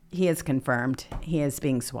it. He is confirmed. He is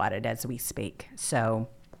being swatted as we speak. So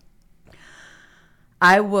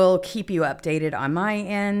I will keep you updated on my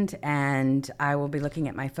end, and I will be looking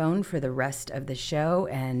at my phone for the rest of the show,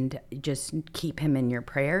 and just keep him in your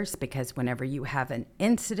prayers, because whenever you have an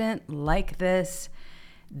incident like this,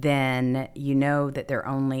 then you know that they're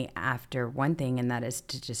only after one thing, and that is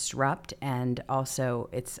to disrupt, and also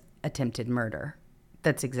it's attempted murder.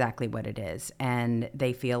 That's exactly what it is, and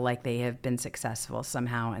they feel like they have been successful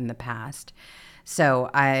somehow in the past. So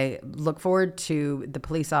I look forward to the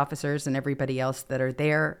police officers and everybody else that are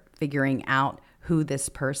there figuring out who this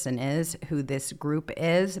person is, who this group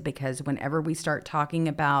is, because whenever we start talking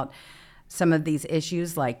about some of these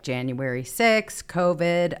issues like January 6th,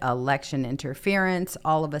 COVID, election interference,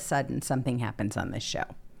 all of a sudden something happens on this show.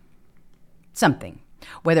 Something.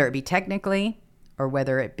 Whether it be technically or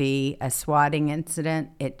whether it be a swatting incident,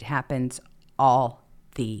 it happens all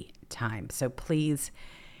the time. So please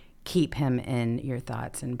keep him in your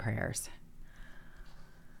thoughts and prayers.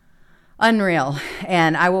 Unreal.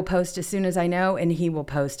 And I will post as soon as I know, and he will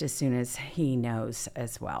post as soon as he knows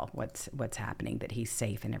as well what's happening, that he's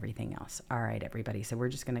safe and everything else. All right, everybody. So we're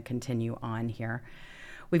just going to continue on here.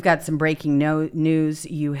 We've got some breaking news.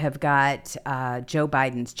 You have got Joe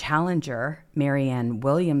Biden's challenger, Marianne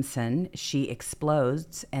Williamson. She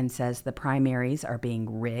explodes and says the primaries are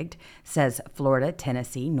being rigged, says Florida,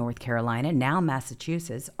 Tennessee, North Carolina, now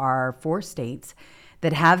Massachusetts are 4 states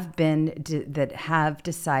that have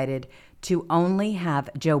decided to only have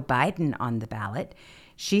Joe Biden on the ballot.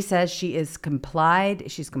 She says she's complied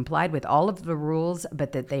with all of the rules,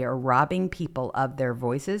 but that they are robbing people of their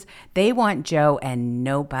voices. They want Joe and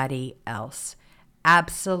nobody else.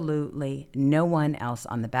 Absolutely no one else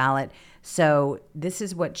on the ballot. So this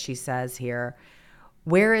is what she says here.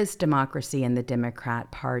 Where is democracy in the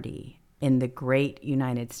Democrat Party in the great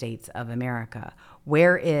United States of America?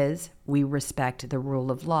 Where is we respect the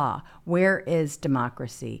rule of law? Where is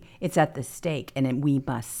democracy? It's at the stake, and we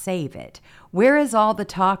must save it. Where is all the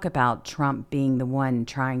talk about Trump being the one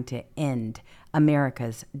trying to end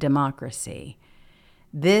America's democracy?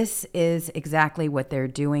 This is exactly what they're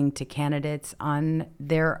doing to candidates on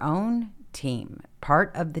their own team,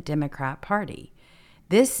 part of the Democrat Party.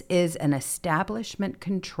 This is an establishment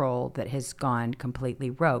control that has gone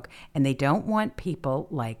completely rogue, and they don't want people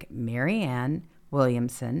like Marianne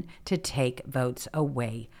Williamson to take votes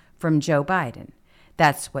away from Joe Biden.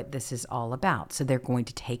 That's what this is all about. So they're going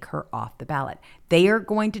to take her off the ballot. They are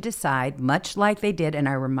going to decide, much like they did, and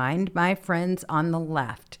I remind my friends on the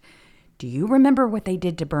left, do you remember what they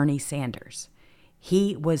did to Bernie Sanders?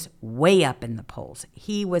 He was way up in the polls.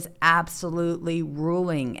 He was absolutely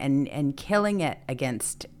ruling and killing it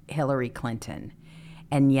against Hillary Clinton.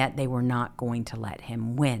 And yet they were not going to let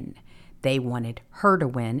him win. They wanted her to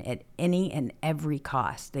win at any and every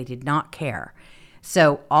cost. They did not care.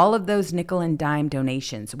 So all of those nickel and dime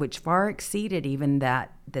donations, which far exceeded even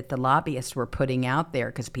that the lobbyists were putting out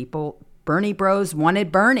there, because Bernie bros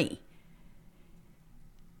wanted Bernie.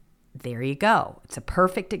 There you go. It's a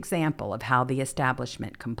perfect example of how the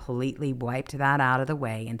establishment completely wiped that out of the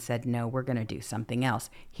way and said, no, we're going to do something else.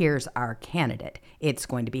 Here's our candidate. It's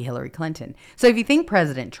going to be Hillary Clinton. So if you think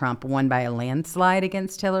President Trump won by a landslide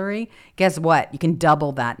against Hillary, guess what? You can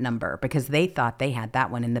double that number, because they thought they had that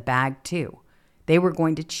one in the bag too. They were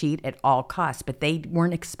going to cheat at all costs, but they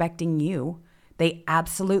weren't expecting you. They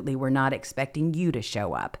absolutely were not expecting you to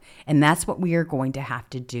show up. And that's what we are going to have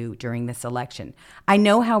to do during this election. I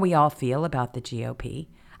know how we all feel about the GOP.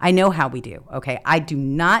 I know how we do, okay? I do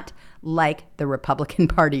not like the Republican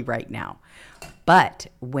Party right now. But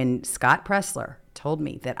when Scott Pressler told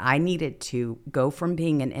me that I needed to go from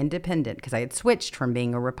being an independent, because I had switched from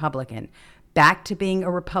being a Republican, back to being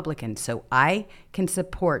a Republican so I can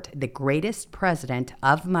support the greatest president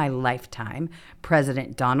of my lifetime,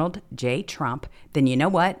 President Donald J. Trump, then you know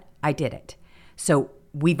what? I did it. So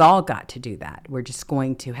we've all got to do that. We're just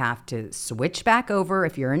going to have to switch back over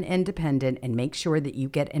if you're an independent and make sure that you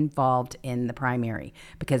get involved in the primary,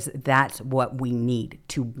 because that's what we need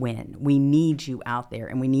to win. We need you out there,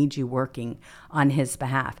 and we need you working on his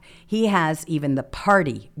behalf. He has even the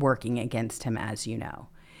party working against him, as you know.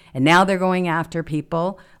 And now they're going after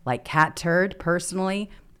people like Cat Turd, personally,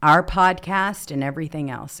 our podcast, and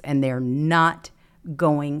everything else. And they're not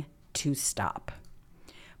going to stop.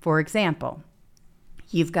 For example,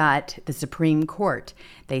 you've got the Supreme Court.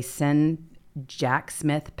 They send Jack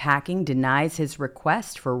Smith packing, denies his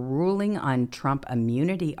request for ruling on Trump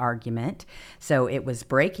immunity argument. So it was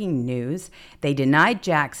breaking news. They denied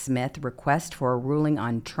Jack Smith request for a ruling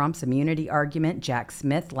on Trump's immunity argument. Jack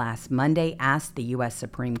Smith last Monday asked the U.S.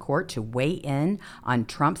 Supreme Court to weigh in on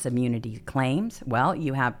Trump's immunity claims. Well,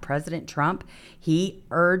 you have President Trump. He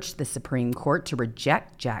urged the Supreme Court to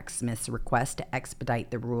reject Jack Smith's request to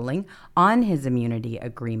expedite the ruling on his immunity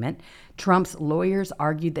agreement. Trump's lawyers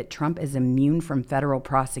argued that Trump is immune from federal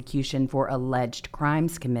prosecution for alleged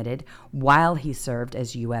crimes committed while he served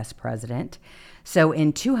as U.S. president. So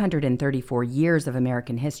in 234 years of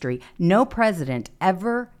American history, no president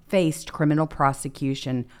ever faced criminal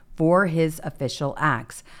prosecution for his official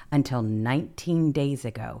acts until 19 days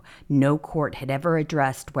ago. No court had ever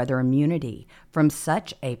addressed whether immunity from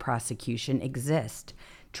such a prosecution exists.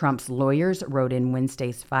 Trump's lawyers wrote in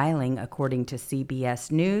Wednesday's filing, according to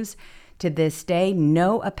CBS News. To this day,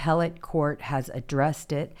 no appellate court has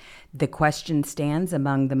addressed it. The question stands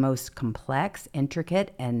among the most complex,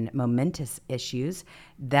 intricate, and momentous issues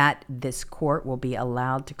that this court will be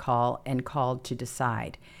allowed to call and called to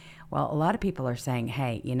decide. Well, a lot of people are saying,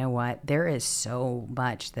 hey, you know what? There is so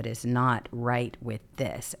much that is not right with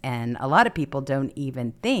this. And a lot of people don't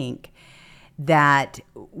even think that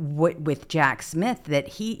with Jack Smith, that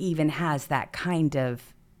he even has that kind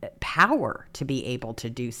of power to be able to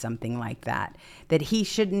do something like that, that he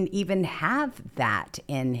shouldn't even have that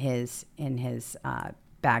in his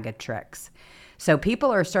bag of tricks. So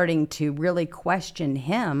people are starting to really question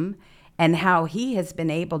him and how he has been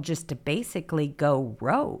able just to basically go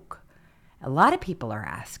rogue. A lot of people are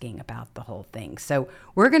asking about the whole thing. So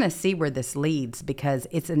we're going to see where this leads, because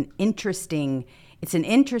it's an interesting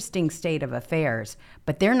state of affairs,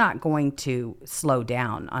 but they're not going to slow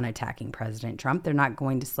down on attacking President Trump. They're not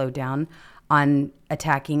going to slow down on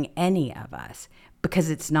attacking any of us, because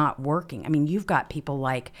it's not working. I mean, you've got people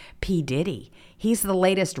like P. Diddy. He's the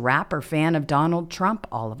latest rapper fan of Donald Trump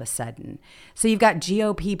all of a sudden. So you've got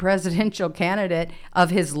GOP presidential candidate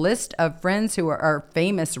of his list of friends who are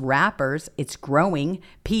famous rappers. It's growing.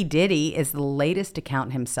 P. Diddy is the latest to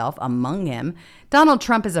count himself among him. Donald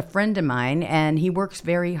Trump is a friend of mine, and he works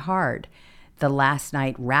very hard. The Last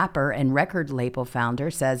Night rapper and record label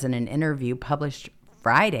founder says in an interview published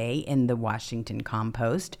Friday in the Washington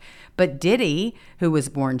Compost. But Diddy, who was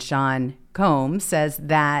born Sean Combs, says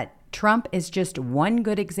that Trump is just one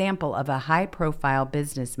good example of a high-profile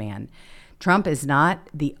businessman. Trump is not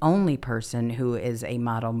the only person who is a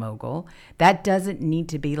model mogul. That doesn't need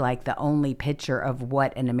to be like the only picture of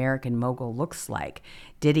what an American mogul looks like.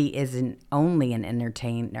 Diddy isn't only an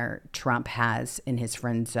entertainer Trump has in his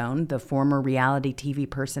friend zone. The former reality TV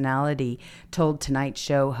personality told Tonight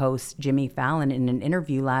Show host Jimmy Fallon in an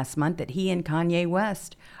interview last month that he and Kanye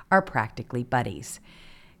West are practically buddies.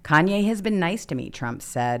 Kanye has been nice to me, Trump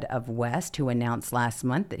said of West, who announced last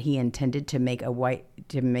month that he intended to make a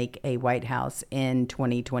White House in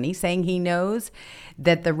 2020, saying he knows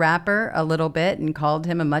that the rapper a little bit and called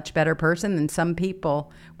him a much better person than some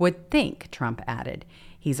people would think, Trump added.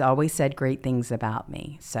 He's always said great things about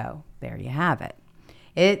me. So there you have it.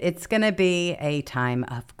 It's going to be a time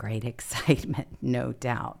of great excitement, no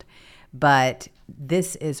doubt. But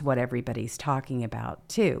this is what everybody's talking about,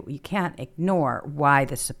 too. You can't ignore why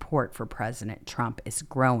the support for President Trump is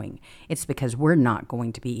growing. It's because we're not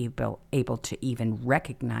going to be able to even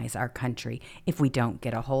recognize our country if we don't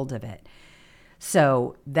get a hold of it.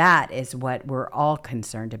 So that is what we're all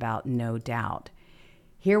concerned about, no doubt.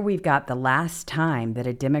 Here we've got the last time that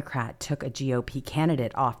a Democrat took a GOP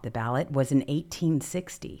candidate off the ballot was in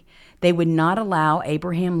 1860. They would not allow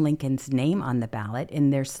Abraham Lincoln's name on the ballot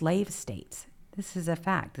in their slave states. This is a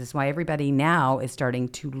fact. This is why everybody now is starting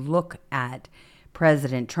to look at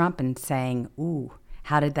President Trump and saying, ooh,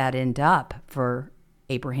 how did that end up for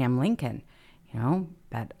Abraham Lincoln? You know,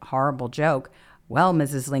 that horrible joke. Well,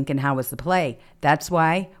 Mrs. Lincoln, how was the play? That's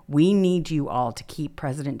why we need you all to keep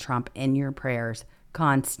President Trump in your prayers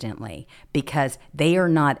constantly, because they are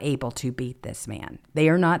not able to beat this man. They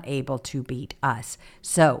are not able to beat us.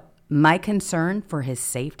 So my concern for his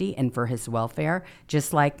safety and for his welfare,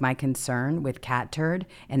 just like my concern with Cat Turd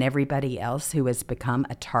and everybody else who has become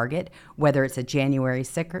a target, whether it's a January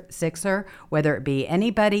 6er, whether it be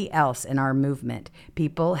anybody else in our movement,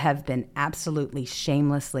 people have been absolutely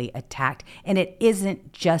shamelessly attacked. And it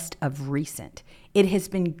isn't just of recent. It has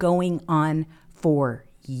been going on for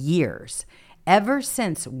years. Ever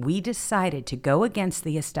since we decided to go against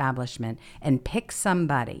the establishment and pick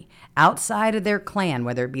somebody outside of their clan,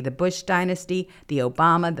 whether it be the Bush dynasty, the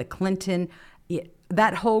Obama, the Clinton,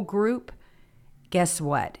 that whole group, guess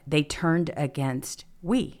what? They turned against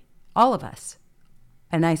we, all of us.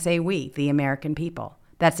 And I say we, the American people.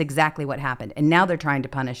 That's exactly what happened. And now they're trying to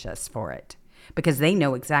punish us for it because they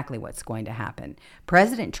know exactly what's going to happen.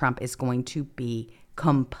 President Trump is going to be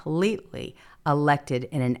completely elected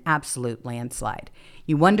in an absolute landslide.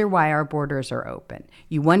 You wonder why our borders are open.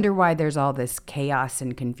 You wonder why there's all this chaos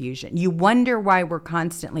and confusion. You wonder why we're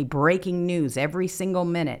constantly breaking news every single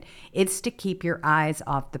minute. It's to keep your eyes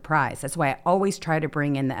off the prize. That's why I always try to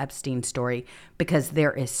bring in the Epstein story, because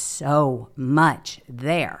there is so much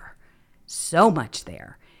there. So much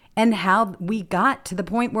there. And how we got to the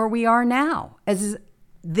point where we are now as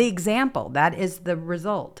the example. That is the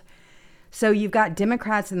result. So you've got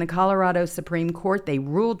Democrats in the Colorado Supreme Court. They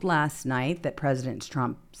ruled last night that President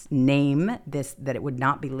Trump's name, that it would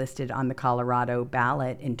not be listed on the Colorado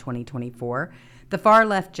ballot in 2024. The far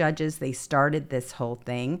left judges, they started this whole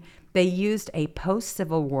thing. They used a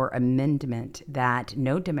post-Civil War amendment that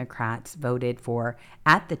no Democrats voted for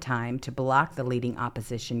at the time to block the leading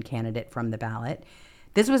opposition candidate from the ballot.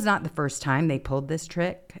 This was not the first time they pulled this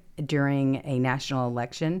trick during a national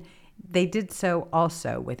election. They did so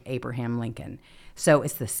also with Abraham Lincoln. So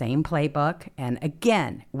it's the same playbook. And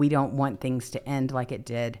again, we don't want things to end like it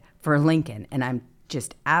did for Lincoln. And I'm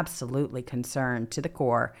just absolutely concerned to the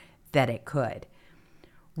core that it could.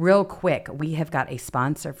 Real quick, we have got a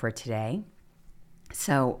sponsor for today.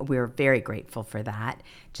 So we're very grateful for that.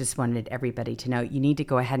 Just wanted everybody to know you need to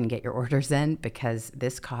go ahead and get your orders in, because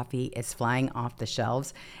this coffee is flying off the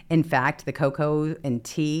shelves. In fact, the cocoa and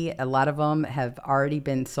tea, a lot of them have already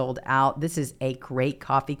been sold out. This is a great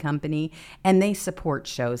coffee company, and they support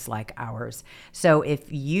shows like ours. So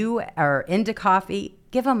if you are into coffee,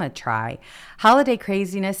 give them a try. Holiday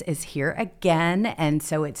craziness is here again, and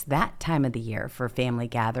so it's that time of the year for family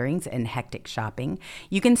gatherings and hectic shopping.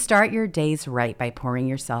 You can start your days right by pouring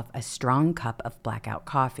yourself a strong cup of Blackout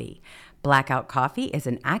coffee. Blackout Coffee is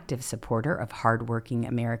an active supporter of hardworking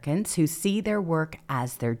Americans who see their work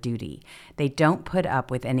as their duty. They don't put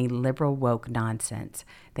up with any liberal woke nonsense.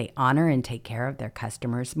 They honor and take care of their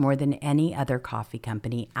customers more than any other coffee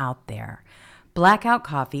company out there. Blackout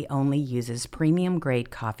Coffee only uses premium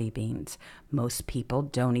grade coffee beans. Most people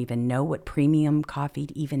don't even know what premium coffee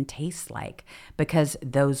even tastes like, because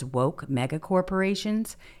those woke mega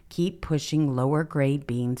corporations keep pushing lower grade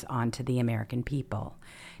beans onto the American people.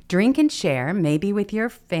 Drink and share, maybe with your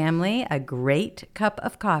family, a great cup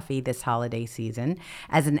of coffee this holiday season.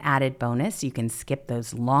 As an added bonus, you can skip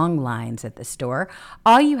those long lines at the store.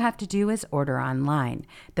 All you have to do is order online.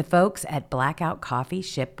 The folks at Blackout Coffee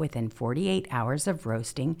ship within 48 hours of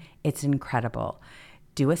roasting. It's incredible.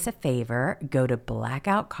 Do us a favor, go to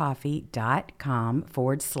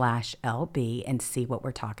blackoutcoffee.com/LB and see what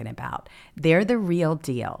we're talking about. They're the real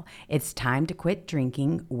deal. It's time to quit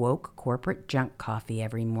drinking woke corporate junk coffee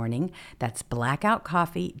every morning. That's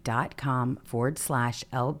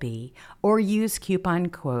blackoutcoffee.com/LB, or use coupon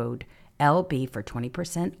code LB for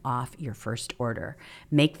 20% off your first order.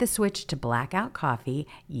 Make the switch to Blackout Coffee.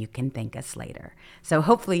 You can thank us later. So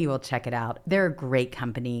hopefully you will check it out. They're a great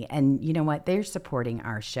company, and you know what? They're supporting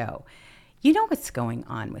our show. You know what's going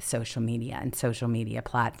on with social media and social media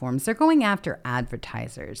platforms. They're going after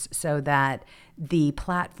advertisers so that the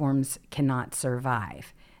platforms cannot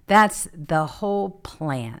survive. That's the whole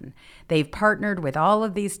plan. They've partnered with all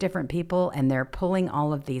of these different people, and they're pulling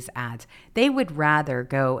all of these ads. They would rather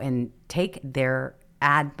go and take their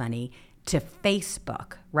ad money to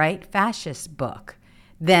Facebook, right? Fascist book,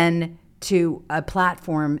 than to a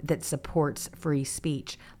platform that supports free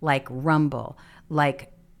speech like Rumble,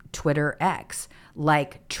 like Twitter X,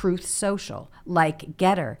 like Truth Social, like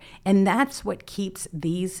Getter. And that's what keeps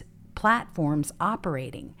these platforms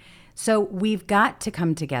operating. So we've got to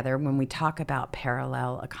come together when we talk about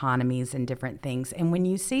parallel economies and different things. And when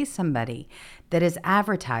you see somebody that is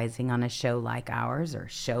advertising on a show like ours or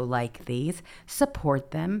show like these,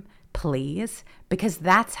 support them, please, because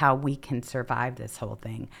that's how we can survive this whole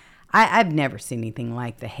thing. I've never seen anything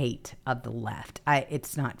like the hate of the left.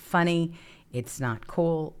 It's not funny. It's not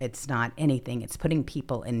cool. It's not anything. It's putting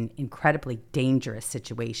people in incredibly dangerous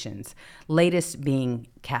situations, latest being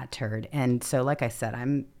Cat Turd. And so, like I said,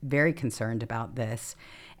 I'm very concerned about this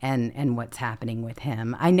and what's happening with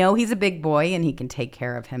him. I know he's a big boy and he can take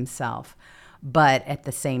care of himself. But at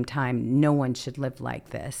the same time, no one should live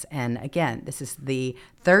like this. And again, this is the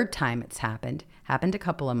third time it's happened. Happened a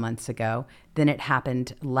couple of months ago. Then it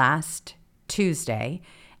happened last Tuesday.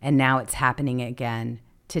 And now it's happening again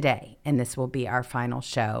today. And this will be our final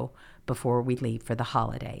show before we leave for the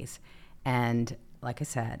holidays. And like I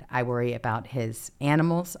said, I worry about his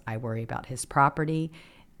animals. I worry about his property.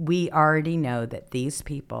 We already know that these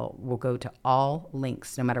people will go to all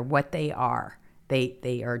lengths, no matter what they are.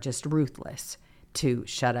 They are just ruthless to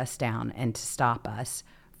shut us down and to stop us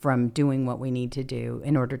from doing what we need to do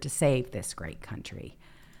in order to save this great country.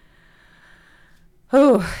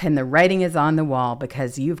 Oh, and the writing is on the wall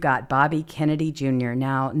because you've got Bobby Kennedy Jr.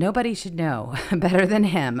 Now, nobody should know better than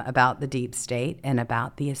him about the deep state and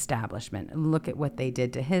about the establishment. Look at what they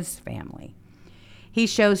did to his family. He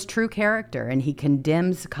shows true character and he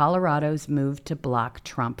condemns Colorado's move to block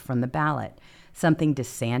Trump from the ballot, something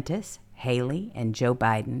DeSantis, Haley, and Joe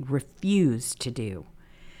Biden refused to do.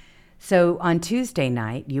 So on Tuesday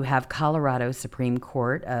night, you have Colorado Supreme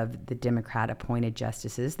Court of the Democrat-appointed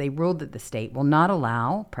justices. They ruled that the state will not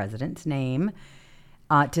allow president's name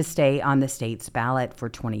to stay on the state's ballot for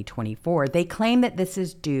 2024. They claim that this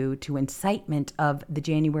is due to incitement of the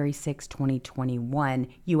January 6, 2021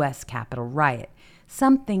 U.S. Capitol riot,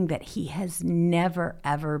 something that he has never,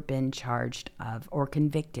 ever been charged of or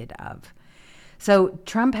convicted of. So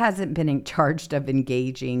Trump hasn't been charged of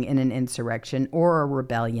engaging in an insurrection or a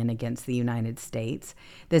rebellion against the United States.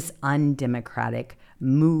 This undemocratic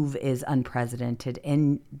move is unprecedented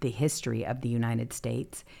in the history of the United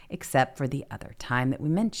States, except for the other time that we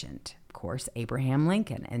mentioned, of course, Abraham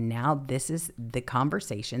Lincoln. And now this is the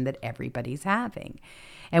conversation that everybody's having.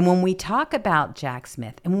 And when we talk about Jack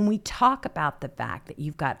Smith, and when we talk about the fact that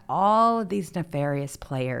you've got all of these nefarious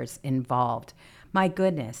players involved, my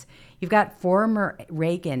goodness, you've got former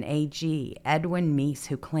Reagan AG Edwin Meese,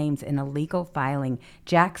 who claims in a legal filing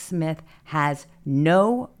Jack Smith has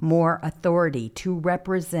no more authority to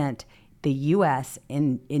represent the U.S.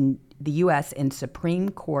 in the U.S. in Supreme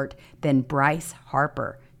Court than Bryce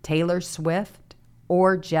Harper, Taylor Swift,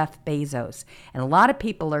 or Jeff Bezos. And a lot of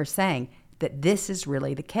people are saying that this is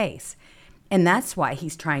really the case. And that's why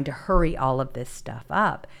he's trying to hurry all of this stuff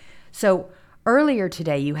up. So earlier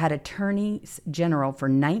today, you had attorneys general for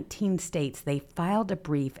 19 states. They filed a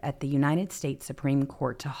brief at the United States Supreme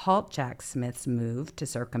Court to halt Jack Smith's move to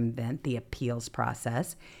circumvent the appeals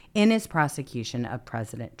process in his prosecution of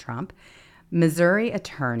President Trump. Missouri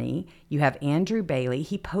attorney, you have Andrew Bailey.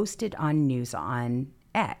 He posted on News on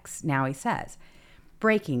X. Now he says,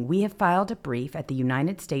 breaking, we have filed a brief at the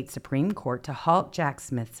United States Supreme Court to halt Jack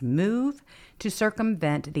Smith's move to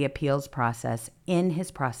circumvent the appeals process in his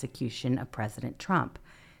prosecution of President Trump.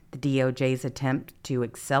 The DOJ's attempt to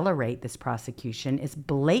accelerate this prosecution is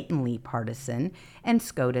blatantly partisan, and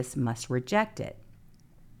SCOTUS must reject it.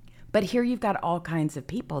 But here you've got all kinds of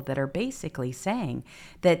people that are basically saying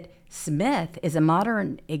that Smith is a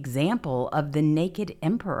modern example of the naked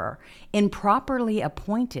emperor, improperly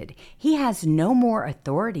appointed. He has no more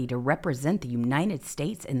authority to represent the United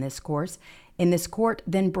States in this court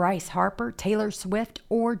than Bryce Harper, Taylor Swift,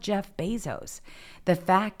 or Jeff Bezos. The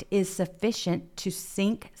fact is sufficient to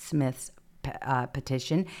sink Smith's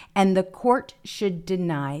petition, and the court should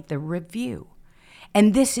deny the review.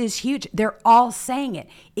 And this is huge. They're all saying it.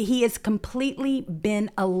 He has completely been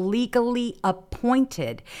illegally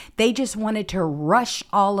appointed. They just wanted to rush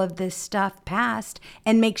all of this stuff past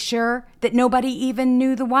and make sure that nobody even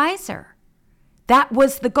knew the wiser. That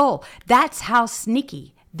was the goal. That's how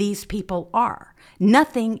sneaky these people are.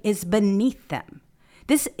 Nothing is beneath them.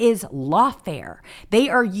 This is lawfare. They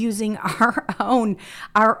are using our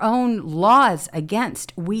own laws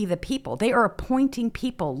against we the people. They are appointing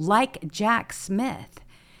people like Jack Smith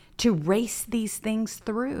to race these things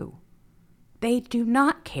through. They do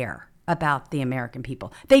not care about the American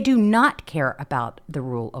people. They do not care about the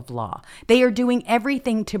rule of law. They are doing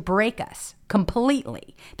everything to break us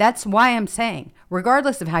completely. That's why I'm saying,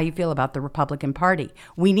 regardless of how you feel about the Republican Party,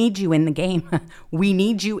 we need you in the game. We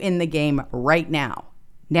need you in the game right now.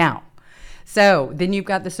 Now, So then you've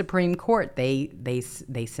got the Supreme Court. They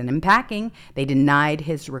sent him packing. They denied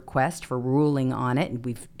his request for ruling on it, and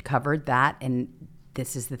we've covered that. And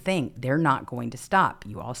this is the thing. They're not going to stop.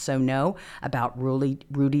 You also know about Rudy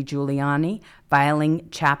Giuliani filing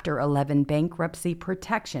Chapter 11 bankruptcy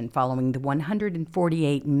protection following the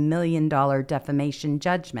 $148 million defamation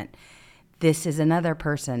judgment. This is another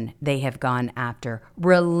person they have gone after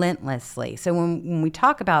relentlessly. So when we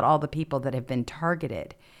talk about all the people that have been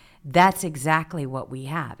targeted, that's exactly what we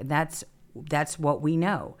have. That's what we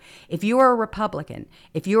know. If you are a Republican,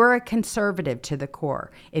 if you are a conservative to the core,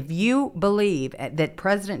 if you believe that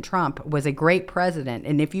President Trump was a great president,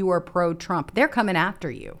 and if you are pro-Trump, they're coming after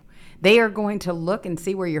you. They are going to look and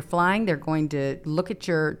see where you're flying. They're going to look at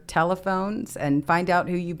your telephones and find out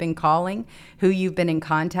who you've been calling, who you've been in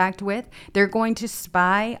contact with. They're going to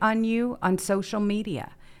spy on you on social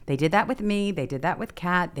media. They did that with me. They did that with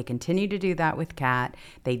Kat. They continue to do that with Kat.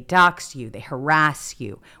 They dox you. They harass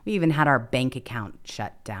you. We even had our bank account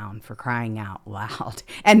shut down, for crying out loud.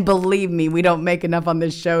 And believe me, we don't make enough on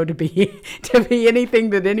this show to be anything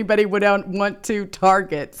that anybody would want to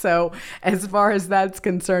target. So as far as that's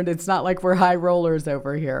concerned, it's not like we're high rollers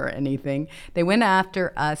over here or anything. They went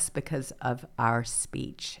after us because of our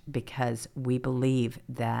speech, because we believe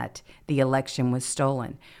that the election was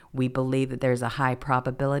stolen. We believe that there's a high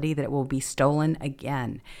probability that it will be stolen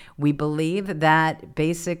again. We believe that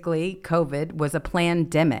basically COVID was a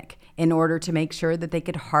plandemic in order to make sure that they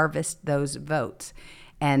could harvest those votes.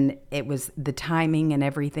 And it was the timing and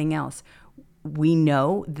everything else. We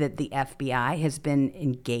know that the FBI has been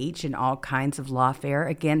engaged in all kinds of lawfare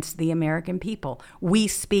against the American people. We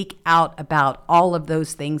speak out about all of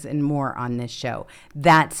those things and more on this show.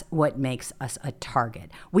 That's what makes us a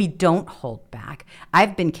target. We don't hold back.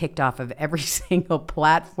 I've been kicked off of every single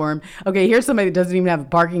platform. Okay, here's somebody that doesn't even have a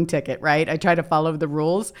parking ticket, right? I try to follow the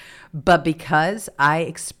rules, but because I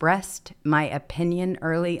expressed my opinion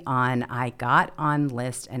early on, I got on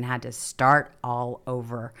list and had to start all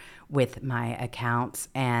over with my accounts,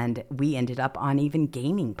 and we ended up on even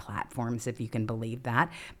gaming platforms, if you can believe that,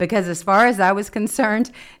 because as far as I was concerned,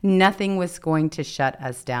 nothing was going to shut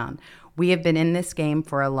us down. We have been in this game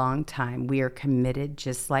for a long time. We are committed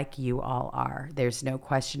just like you all are. There's no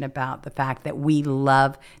question about the fact that we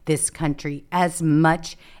love this country as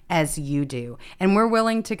much as you do, and we're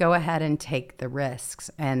willing to go ahead and take the risks,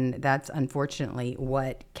 and that's unfortunately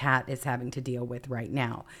what Kat is having to deal with right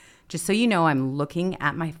now. Just so you know, I'm looking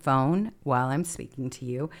at my phone while I'm speaking to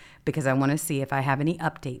you because I want to see if I have any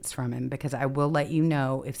updates from him, because I will let you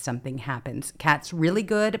know if something happens. Kat's really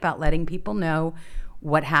good about letting people know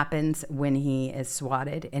what happens when he is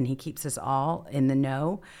swatted, and he keeps us all in the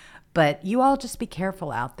know. But you all just be careful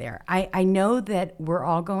out there. I know that we're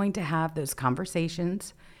all going to have those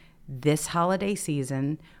conversations this holiday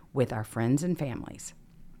season with our friends and families.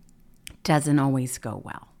 Doesn't always go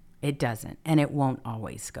well. It doesn't, and it won't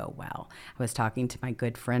always go well. I was talking to my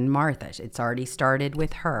good friend Martha. It's already started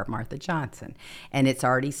with her, Martha Johnson, and it's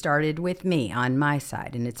already started with me on my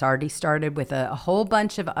side, and it's already started with a whole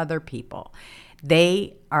bunch of other people.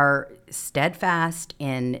 They are steadfast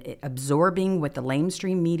in absorbing what the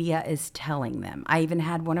lamestream media is telling them. I even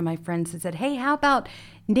had one of my friends that said, "Hey, how about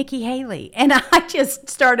Nikki Haley?" And I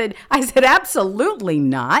said, "Absolutely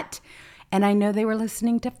not." And I know they were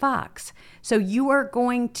listening to Fox. So you are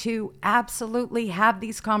going to absolutely have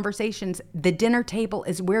these conversations. The dinner table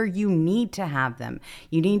is where you need to have them.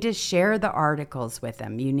 You need to share the articles with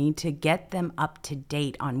them. You need to get them up to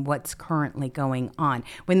date on what's currently going on.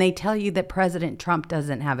 When they tell you that President Trump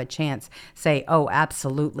doesn't have a chance, say, oh,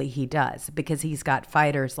 absolutely he does, because he's got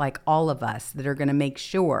fighters like all of us that are going to make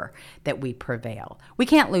sure that we prevail. We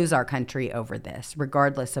can't lose our country over this,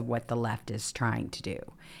 regardless of what the left is trying to do.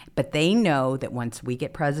 But they know that once we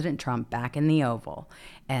get President Trump back in the Oval,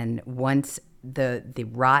 and once the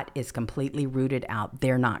rot is completely rooted out,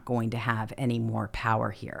 they're not going to have any more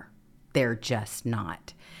power here. They're just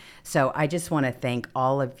not. So I just want to thank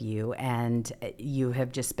all of you, and you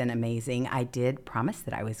have just been amazing. I did promise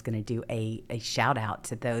that I was going to do a shout out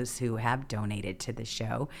to those who have donated to the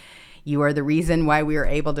show. You are the reason why we were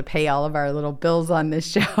able to pay all of our little bills on this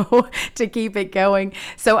show to keep it going.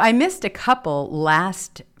 So I missed a couple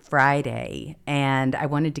last Friday, and I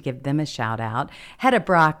wanted to give them a shout out. Hedda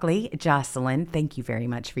Broccoli, Jocelyn, thank you very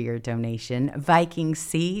much for your donation. Viking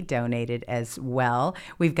C donated as well.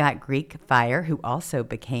 We've got Greek Fire, who also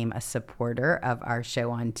became a supporter of our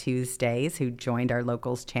show on Tuesdays, who joined our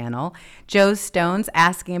locals channel. Joe Stones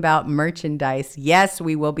asking about merchandise. Yes,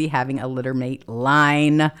 we will be having a Littermate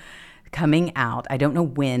line coming out. I don't know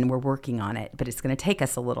when. We're working on it, but it's going to take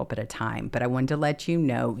us a little bit of time. But I wanted to let you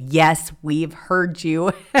know, yes, we've heard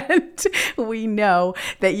you, and we know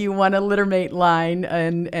that you want a littermate line,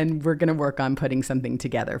 and we're going to work on putting something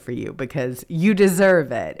together for you because you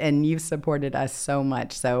deserve it, and you've supported us so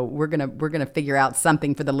much. So we're gonna figure out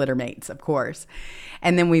something for the littermates, of course.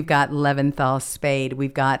 And then we've got Leventhal Spade.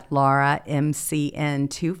 We've got Laura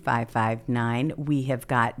MCN2559. We have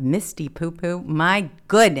got Misty Poo Poo. My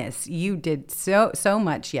goodness, you did so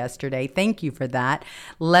much yesterday. Thank you for that.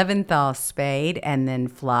 Leventhal Spade, and then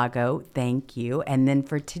Flago. Thank you. And then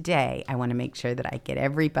for today, I want to make sure that I get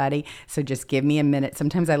everybody. So just give me a minute.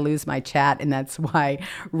 Sometimes I lose my chat, and that's why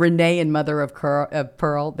Renee and Mother of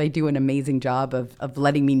Pearl, they do an amazing job of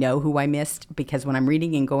letting me know who I missed, because when I'm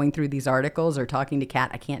reading and going through these articles or talking to Kat,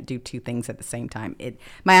 I can't do two things at the same time.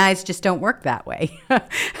 My eyes just don't work that way.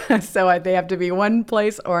 So they have to be one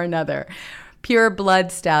place or another. Pure Blood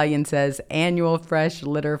Stallion says, annual fresh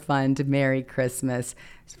litter fund, Merry Christmas.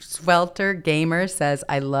 Swelter Gamer says,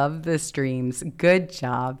 I love the streams. Good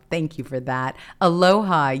job. Thank you for that.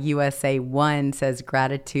 Aloha USA 1 says,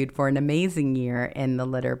 gratitude for an amazing year in the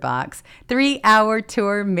litter box. 3-hour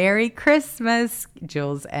tour. Merry Christmas,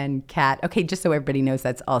 Jules and Kat. Okay, just so everybody knows,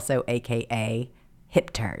 that's also AKA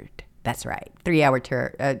Hip Turd. That's right. 3-hour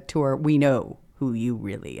tour. We know who you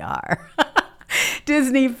really are.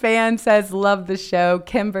 Disney fan says, love the show.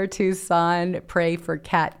 Kimber Tucson, pray for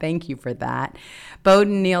Kat. Thank you for that.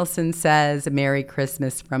 Bowden Nielsen says, Merry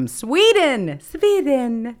Christmas from Sweden.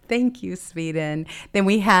 Sweden. Thank you, Sweden. Then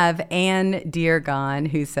we have Anne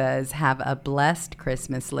Deargon, who says, have a blessed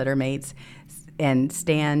Christmas, littermates, and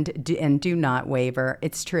stand and do not waver.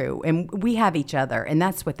 It's true. And we have each other, and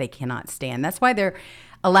that's what they cannot stand. That's why they're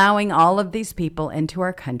allowing all of these people into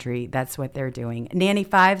our country. That's what they're doing. Nanny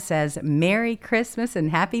 5 says, Merry Christmas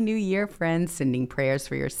and Happy New Year, friends. Sending prayers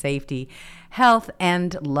for your safety, health,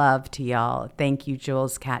 and love to y'all. Thank you,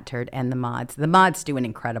 Jules, Cat Turd, and the mods. The mods do an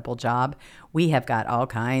incredible job. We have got all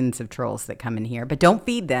kinds of trolls that come in here, but don't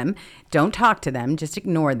feed them. Don't talk to them. Just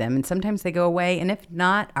ignore them. And sometimes they go away. And if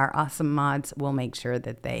not, our awesome mods will make sure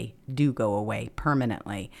that they do go away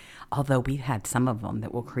permanently. Although we've had some of them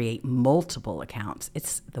that will create multiple accounts.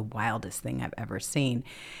 It's the wildest thing I've ever seen.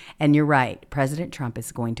 And you're right. President Trump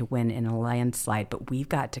is going to win in a landslide, but we've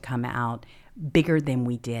got to come out bigger than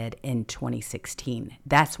we did in 2016.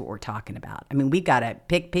 That's what we're talking about. I mean, we've got to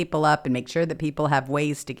pick people up and make sure that people have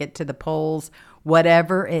ways to get to the polls,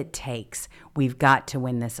 whatever it takes. We've got to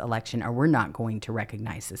win this election, or we're not going to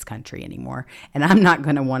recognize this country anymore. And I'm not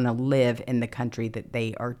going to want to live in the country that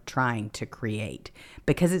they are trying to create,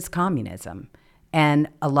 because it's communism. And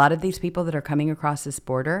a lot of these people that are coming across this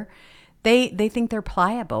border, they think they're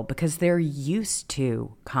pliable because they're used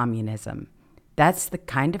to communism. That's the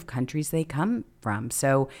kind of countries they come from.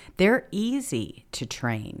 So they're easy to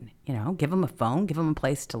train. You know, give them a phone, give them a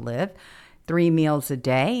place to live, 3 meals a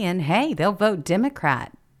day, and hey, they'll vote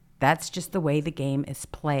Democrat. That's just the way the game is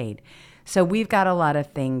played. So we've got a lot of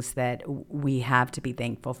things that we have to be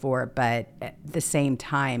thankful for, but at the same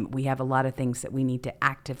time, we have a lot of things that we need to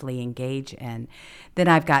actively engage in. Then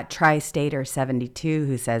I've got Tri-Stater 72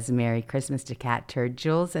 who says, Merry Christmas to Cat Turd,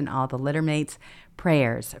 Jules, and all the littermates.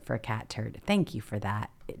 Prayers for Cat Turd. Thank you for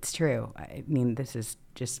that. It's true. I mean, this is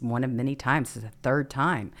just one of many times. This is the 3rd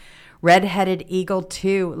time. Redheaded Eagle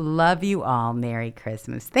 2, love you all. Merry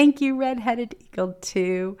Christmas. Thank you, Redheaded Eagle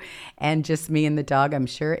 2. And just me and the dog, I'm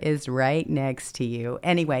sure, is right next to you.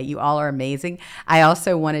 Anyway, you all are amazing. I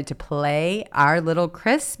also wanted to play our little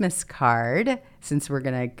Christmas card, since we're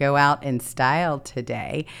going to go out in style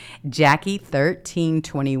today.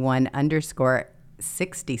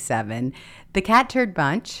 Jackie1321_67. The Cat Turd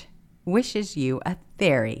Bunch wishes you a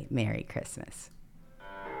very Merry Christmas.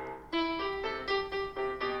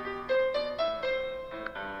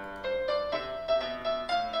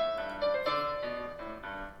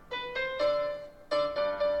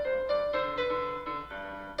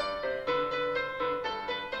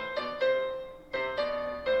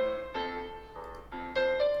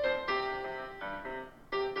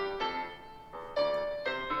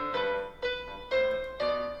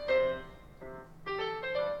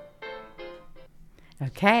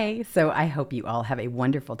 Okay, so I hope you all have a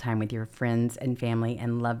wonderful time with your friends and family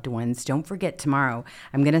and loved ones. Don't forget, tomorrow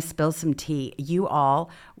I'm going to spill some tea. You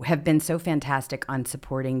all have been so fantastic on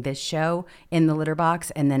supporting this show in the Litter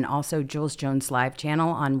Box, and then also Jules Jones Live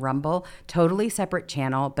channel on Rumble. Totally separate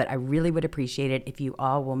channel, but I really would appreciate it if you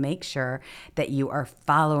all will make sure that you are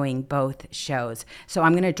following both shows. So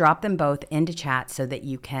I'm going to drop them both into chat so that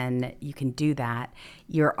you can do that.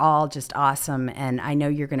 You're all just awesome, and I know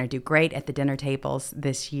you're going to do great at the dinner tables this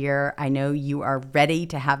this year. I know you are ready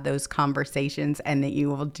to have those conversations and that you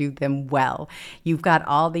will do them well. You've got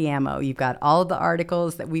all the ammo. You've got all the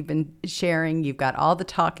articles that we've been sharing. You've got all the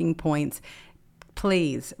talking points.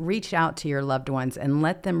 Please reach out to your loved ones and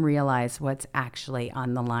let them realize what's actually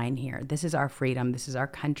on the line here. This is our freedom. This is our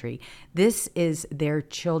country. This is their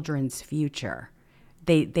children's future.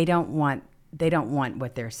 They don't want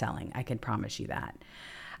what they're selling. I can promise you that.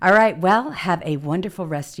 All right. Well, have a wonderful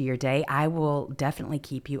rest of your day. I will definitely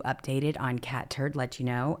keep you updated on Cat Turd, let you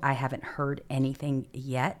know. I haven't heard anything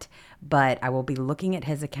yet, but I will be looking at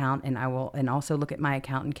his account and also look at my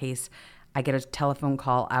account in case I get a telephone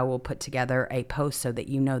call. I will put together a post so that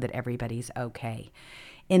you know that everybody's okay.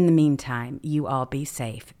 In the meantime, you all be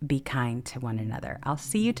safe, be kind to one another. I'll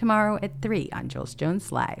see you tomorrow at 3 on Jules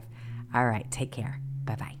Jones Live. All right. Take care.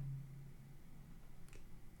 Bye-bye.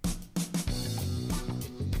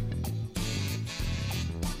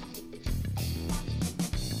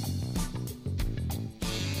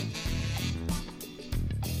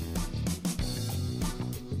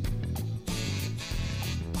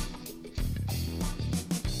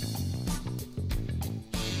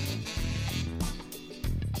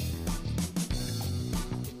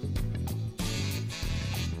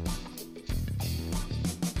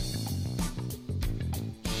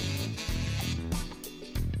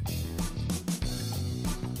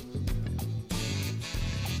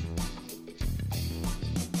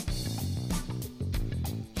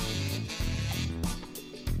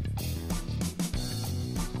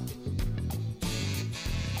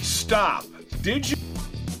 Stop. Did you?